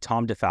 will be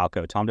Tom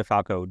DeFalco. Tom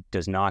DeFalco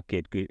does not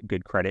get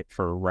good credit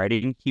for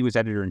writing. He was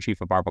editor-in-chief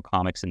of Marvel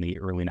Comics in the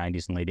early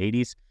 90s and late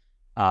 80s,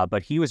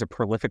 but he was a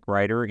prolific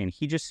writer, and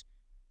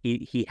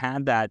he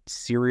had that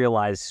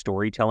serialized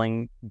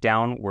storytelling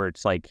down where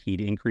it's like he'd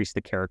increase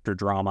the character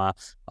drama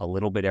a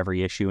little bit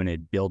every issue, and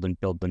it'd build and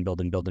build and build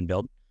and build and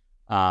build.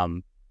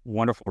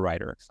 Wonderful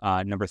writer.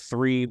 Number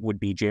 3 would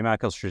be J.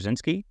 Michael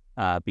Straczynski,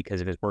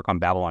 because of his work on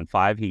Babylon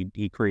 5.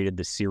 He created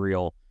the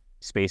serial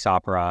space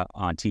opera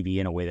on TV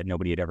in a way that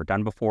nobody had ever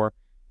done before.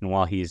 And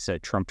while he's a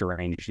Trump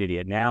deranged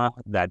idiot now,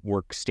 that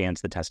work stands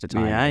the test of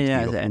time.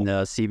 Yeah. And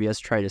CBS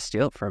tried to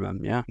steal it from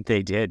him. Yeah,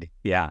 they did.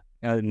 Yeah.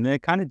 And they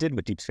kind of did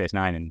with Deep Space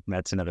Nine, and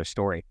that's another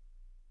story.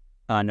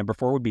 Number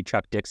 4 would be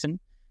Chuck Dixon.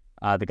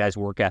 The guy's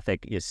work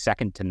ethic is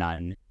second to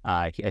none.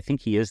 I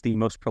think he is the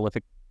most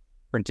prolific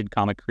printed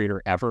comic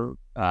creator ever,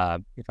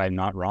 if I'm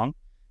not wrong.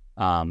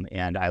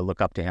 And I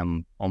look up to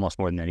him almost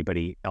more than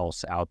anybody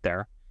else out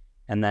there.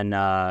 And then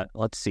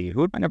let's see,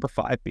 who would my number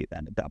 5 be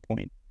then at that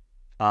point?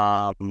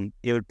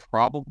 It would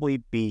probably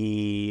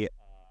be...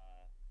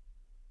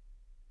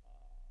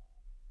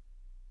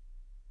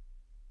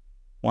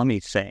 let me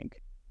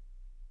think.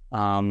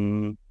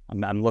 I'm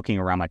looking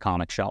around my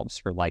comic shelves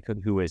for like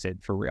who is it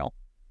for real.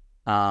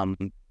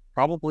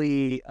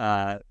 Probably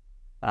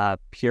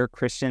Pierre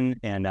Christian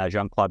and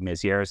Jean-Claude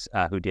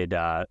Mézières, who did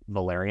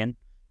Valerian,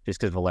 just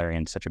because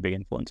Valerian's such a big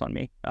influence on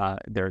me.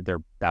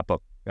 That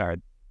book,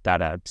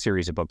 that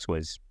series of books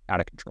was out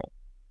of control.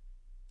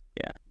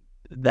 Yeah,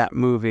 that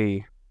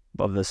movie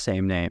of the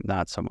same name,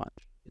 not so much.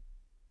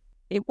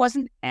 It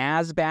wasn't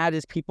as bad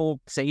as people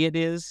say it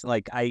is.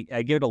 Like I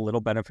give it a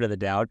little benefit of the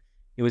doubt.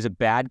 It was a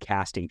bad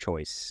casting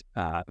choice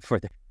for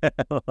the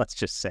let's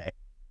just say.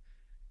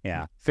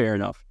 Yeah, fair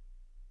enough.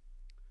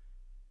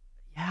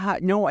 Yeah,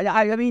 no,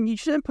 I mean, you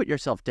shouldn't put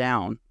yourself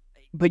down,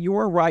 but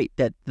you're right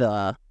that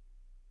the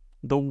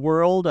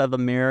world of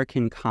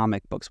American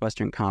comic books,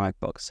 Western comic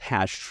books,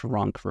 has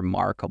shrunk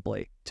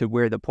remarkably to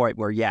where the point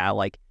where, yeah,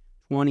 like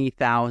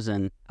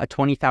 20,000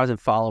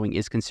 following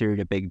is considered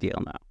a big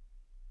deal now.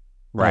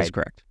 Right. That's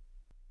correct.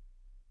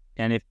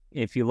 And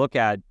if you look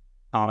at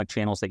comic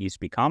channels that used to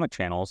be comic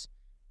channels,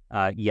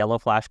 Yellow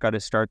Flash got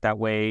his start that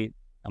way,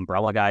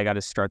 Umbrella Guy got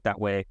his start that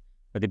way,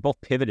 but they both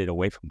pivoted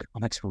away from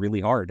comics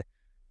really hard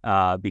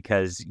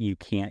because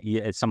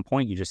at some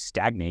point you just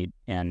stagnate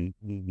and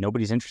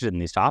nobody's interested in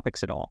these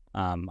topics at all.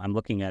 I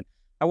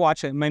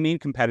watch my main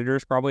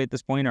competitors probably at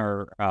this point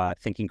are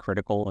Thinking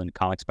Critical and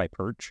Comics by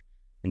Perch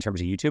in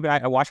terms of YouTube.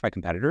 I watch my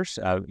competitors.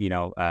 I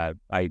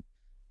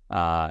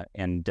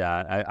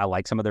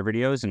like some of their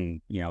videos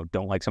and,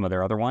 don't like some of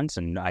their other ones.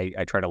 And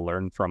I try to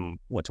learn from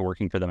what's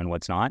working for them and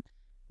what's not.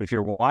 But if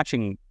you're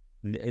watching,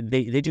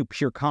 they do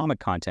pure comic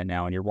content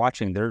now, and you're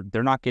watching,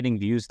 they're not getting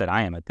views that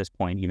I am at this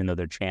point, even though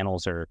their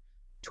channels are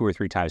 2 or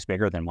 3 times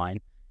bigger than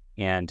mine.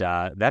 And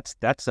that's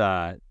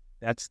a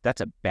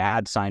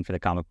bad sign for the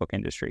comic book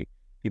industry.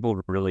 People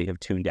really have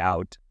tuned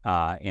out,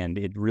 and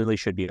it really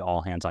should be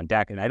all hands on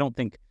deck. And I don't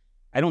think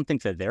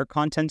that their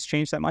content's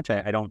changed that much.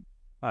 I don't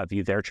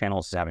view their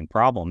channels as having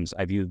problems.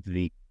 I view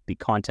the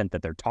content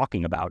that they're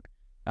talking about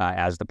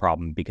as the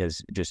problem,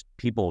 because just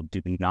people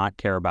do not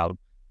care about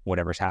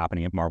whatever's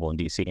happening at Marvel and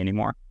DC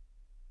anymore.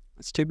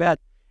 It's too bad.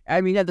 I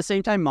mean, at the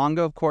same time,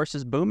 manga, of course,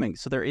 is booming,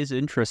 so there is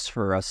interest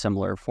for a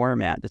similar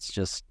format. It's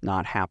just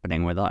not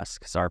happening with us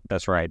because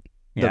that's right.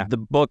 Yeah. The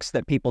books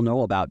that people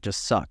know about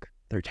just suck.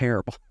 They're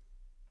terrible.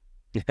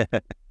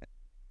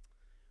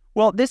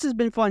 Well, this has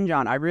been fun,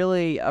 John. I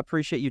really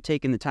appreciate you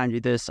taking the time to do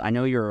this. I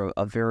know you're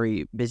a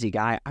very busy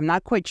guy. I'm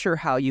not quite sure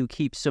how you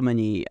keep so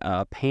many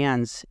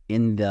pans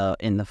in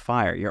the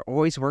fire. You're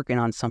always working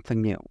on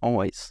something new.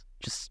 Always.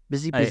 Just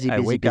busy. I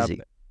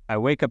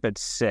wake up at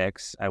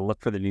 6. I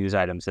look for the news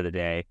items of the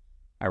day.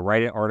 I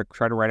try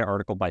to write an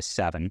article by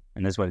 7,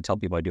 and this is what I tell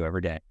people I do every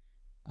day.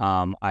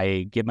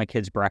 I give my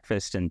kids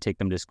breakfast and take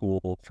them to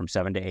school from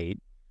 7 to 8.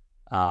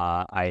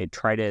 I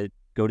try to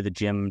go to the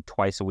gym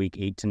twice a week,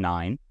 8 to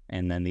 9.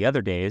 And then the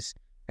other days,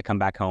 I come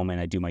back home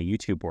and I do my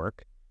YouTube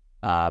work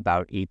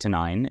about 8 to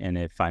 9. And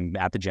if I'm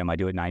at the gym, I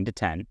do it 9 to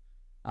 10.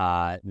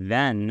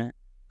 Then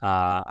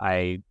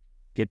I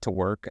get to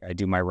work. I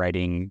do my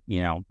writing,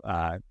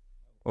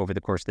 over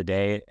the course of the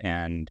day,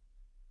 and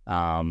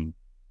then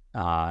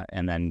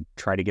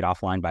try to get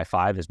offline by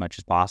 5 as much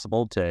as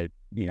possible to,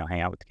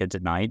 hang out with the kids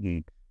at night.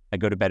 And I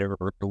go to bed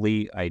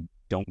early. I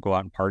don't go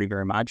out and party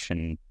very much.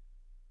 And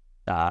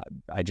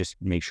I just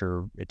make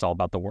sure it's all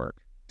about the work.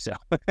 So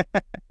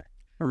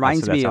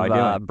reminds me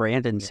of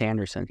Brandon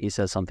Sanderson. He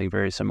says something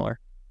very similar.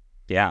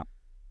 Yeah.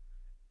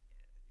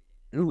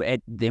 I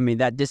mean,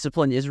 that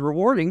discipline is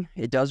rewarding.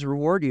 It does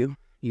reward you.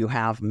 You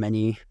have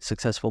many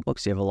successful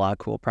books. You have a lot of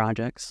cool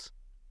projects.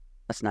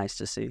 That's nice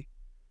to see.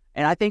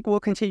 And I think we'll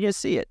continue to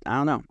see it. I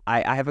don't know.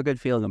 I have a good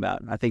feeling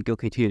about it. I think you'll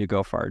continue to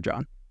go far,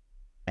 Jon.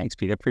 Thanks,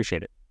 Pete. I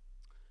appreciate it.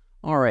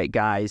 All right,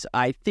 guys.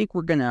 I think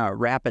we're going to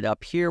wrap it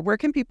up here. Where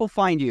can people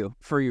find you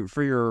for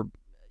your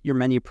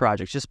many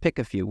projects? Just pick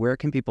a few. Where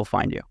can people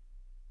find you?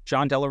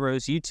 Jon Del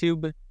Arroz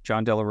YouTube,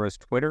 Jon Del Arroz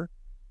Twitter,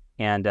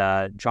 and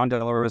Jon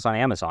Del Arroz on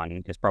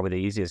Amazon is probably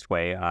the easiest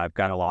way. I've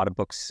got a lot of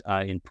books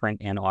in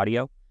print and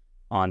audio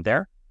on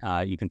there.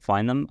 You can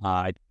find them.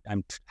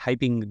 I'm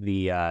hyping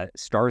the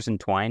Stars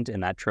Entwined in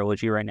that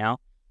trilogy right now,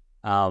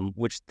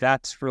 which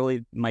that's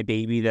really my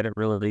baby. That it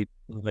really,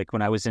 like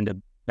when I was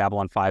into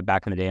Babylon 5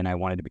 back in the day and I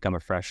wanted to become a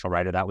professional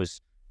writer, that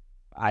was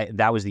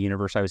the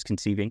universe I was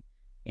conceiving.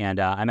 And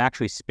I'm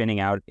actually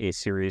spinning out a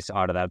series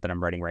out of that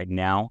I'm writing right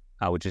now,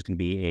 which is going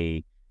to be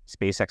a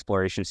space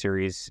exploration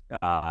series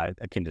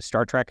akin to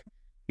Star Trek,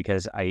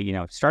 because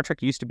Star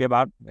Trek used to be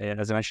about,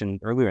 as I mentioned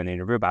earlier in the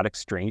interview, about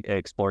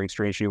exploring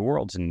strange new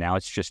worlds, and now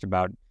it's just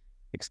about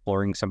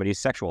exploring somebody's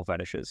sexual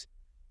fetishes.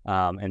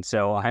 And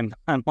so I'm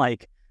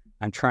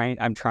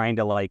trying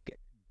to like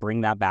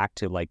bring that back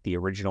to like the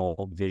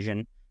original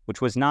vision,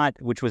 which was not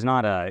one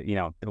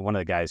of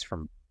the guys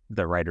from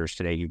the writers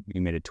today, he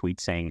made a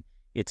tweet saying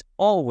it's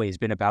always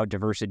been about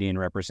diversity and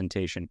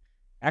representation.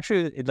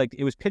 Actually,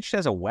 it was pitched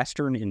as a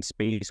Western in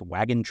space,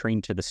 wagon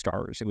train to the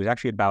stars. It was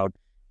actually about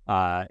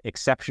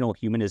exceptional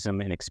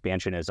humanism and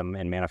expansionism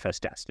and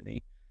manifest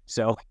destiny.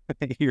 So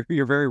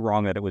you're very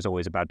wrong that it was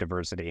always about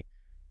diversity.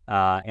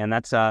 And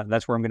that's where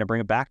I'm going to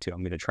bring it back to. I'm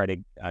going to try to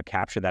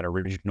capture that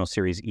original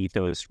series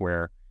ethos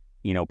where,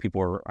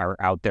 people are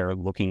out there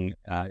looking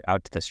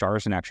out to the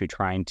stars and actually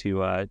trying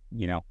to,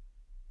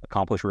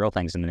 accomplish real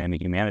things in the name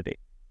of humanity.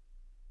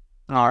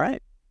 All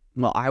right.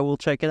 Well, I will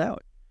check it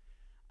out.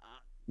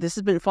 This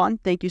has been fun.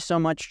 Thank you so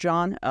much,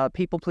 Jon.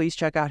 People, please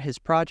check out his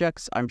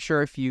projects. I'm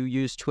sure if you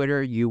use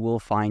Twitter, you will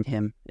find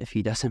him if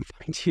he doesn't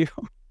find you.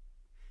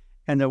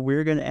 And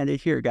we're going to end it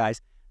here, guys.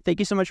 Thank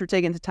you so much for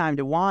taking the time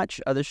to watch.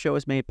 This show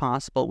is made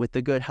possible with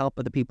the good help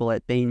of the people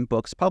at Baen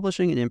Books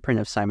Publishing, an imprint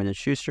of Simon &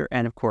 Schuster,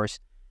 and of course,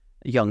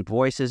 Young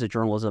Voices, a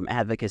journalism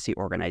advocacy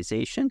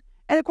organization.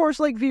 And of course,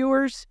 like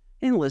viewers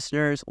and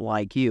listeners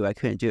like you, I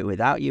couldn't do it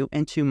without you.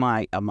 And to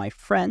my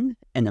friend,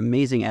 an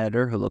amazing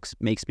editor who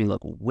makes me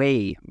look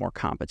way more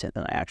competent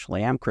than I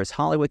actually am, Chris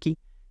Hollywicky,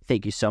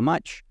 thank you so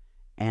much.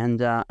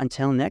 And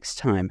until next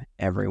time,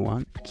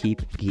 everyone,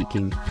 keep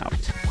geeking out.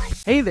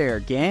 Hey there,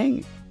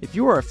 gang! If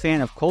you are a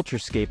fan of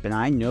CultureScape, and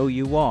I know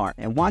you are,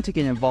 and want to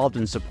get involved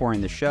in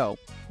supporting the show,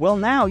 well,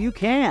 now you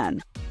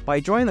can!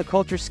 By joining the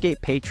CultureScape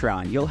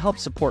Patreon, you'll help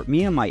support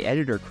me and my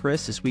editor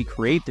Chris as we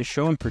create the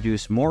show and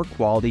produce more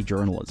quality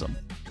journalism.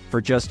 For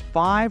just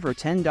 $5 or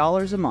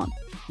 $10 a month,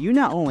 you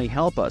not only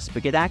help us,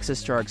 but get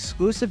access to our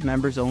exclusive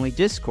members-only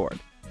Discord.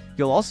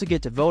 You'll also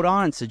get to vote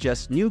on and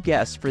suggest new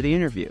guests for the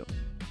interview.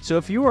 So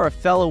if you are a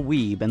fellow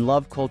weeb and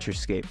love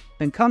CultureScape,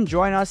 then come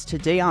join us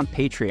today on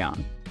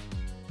Patreon.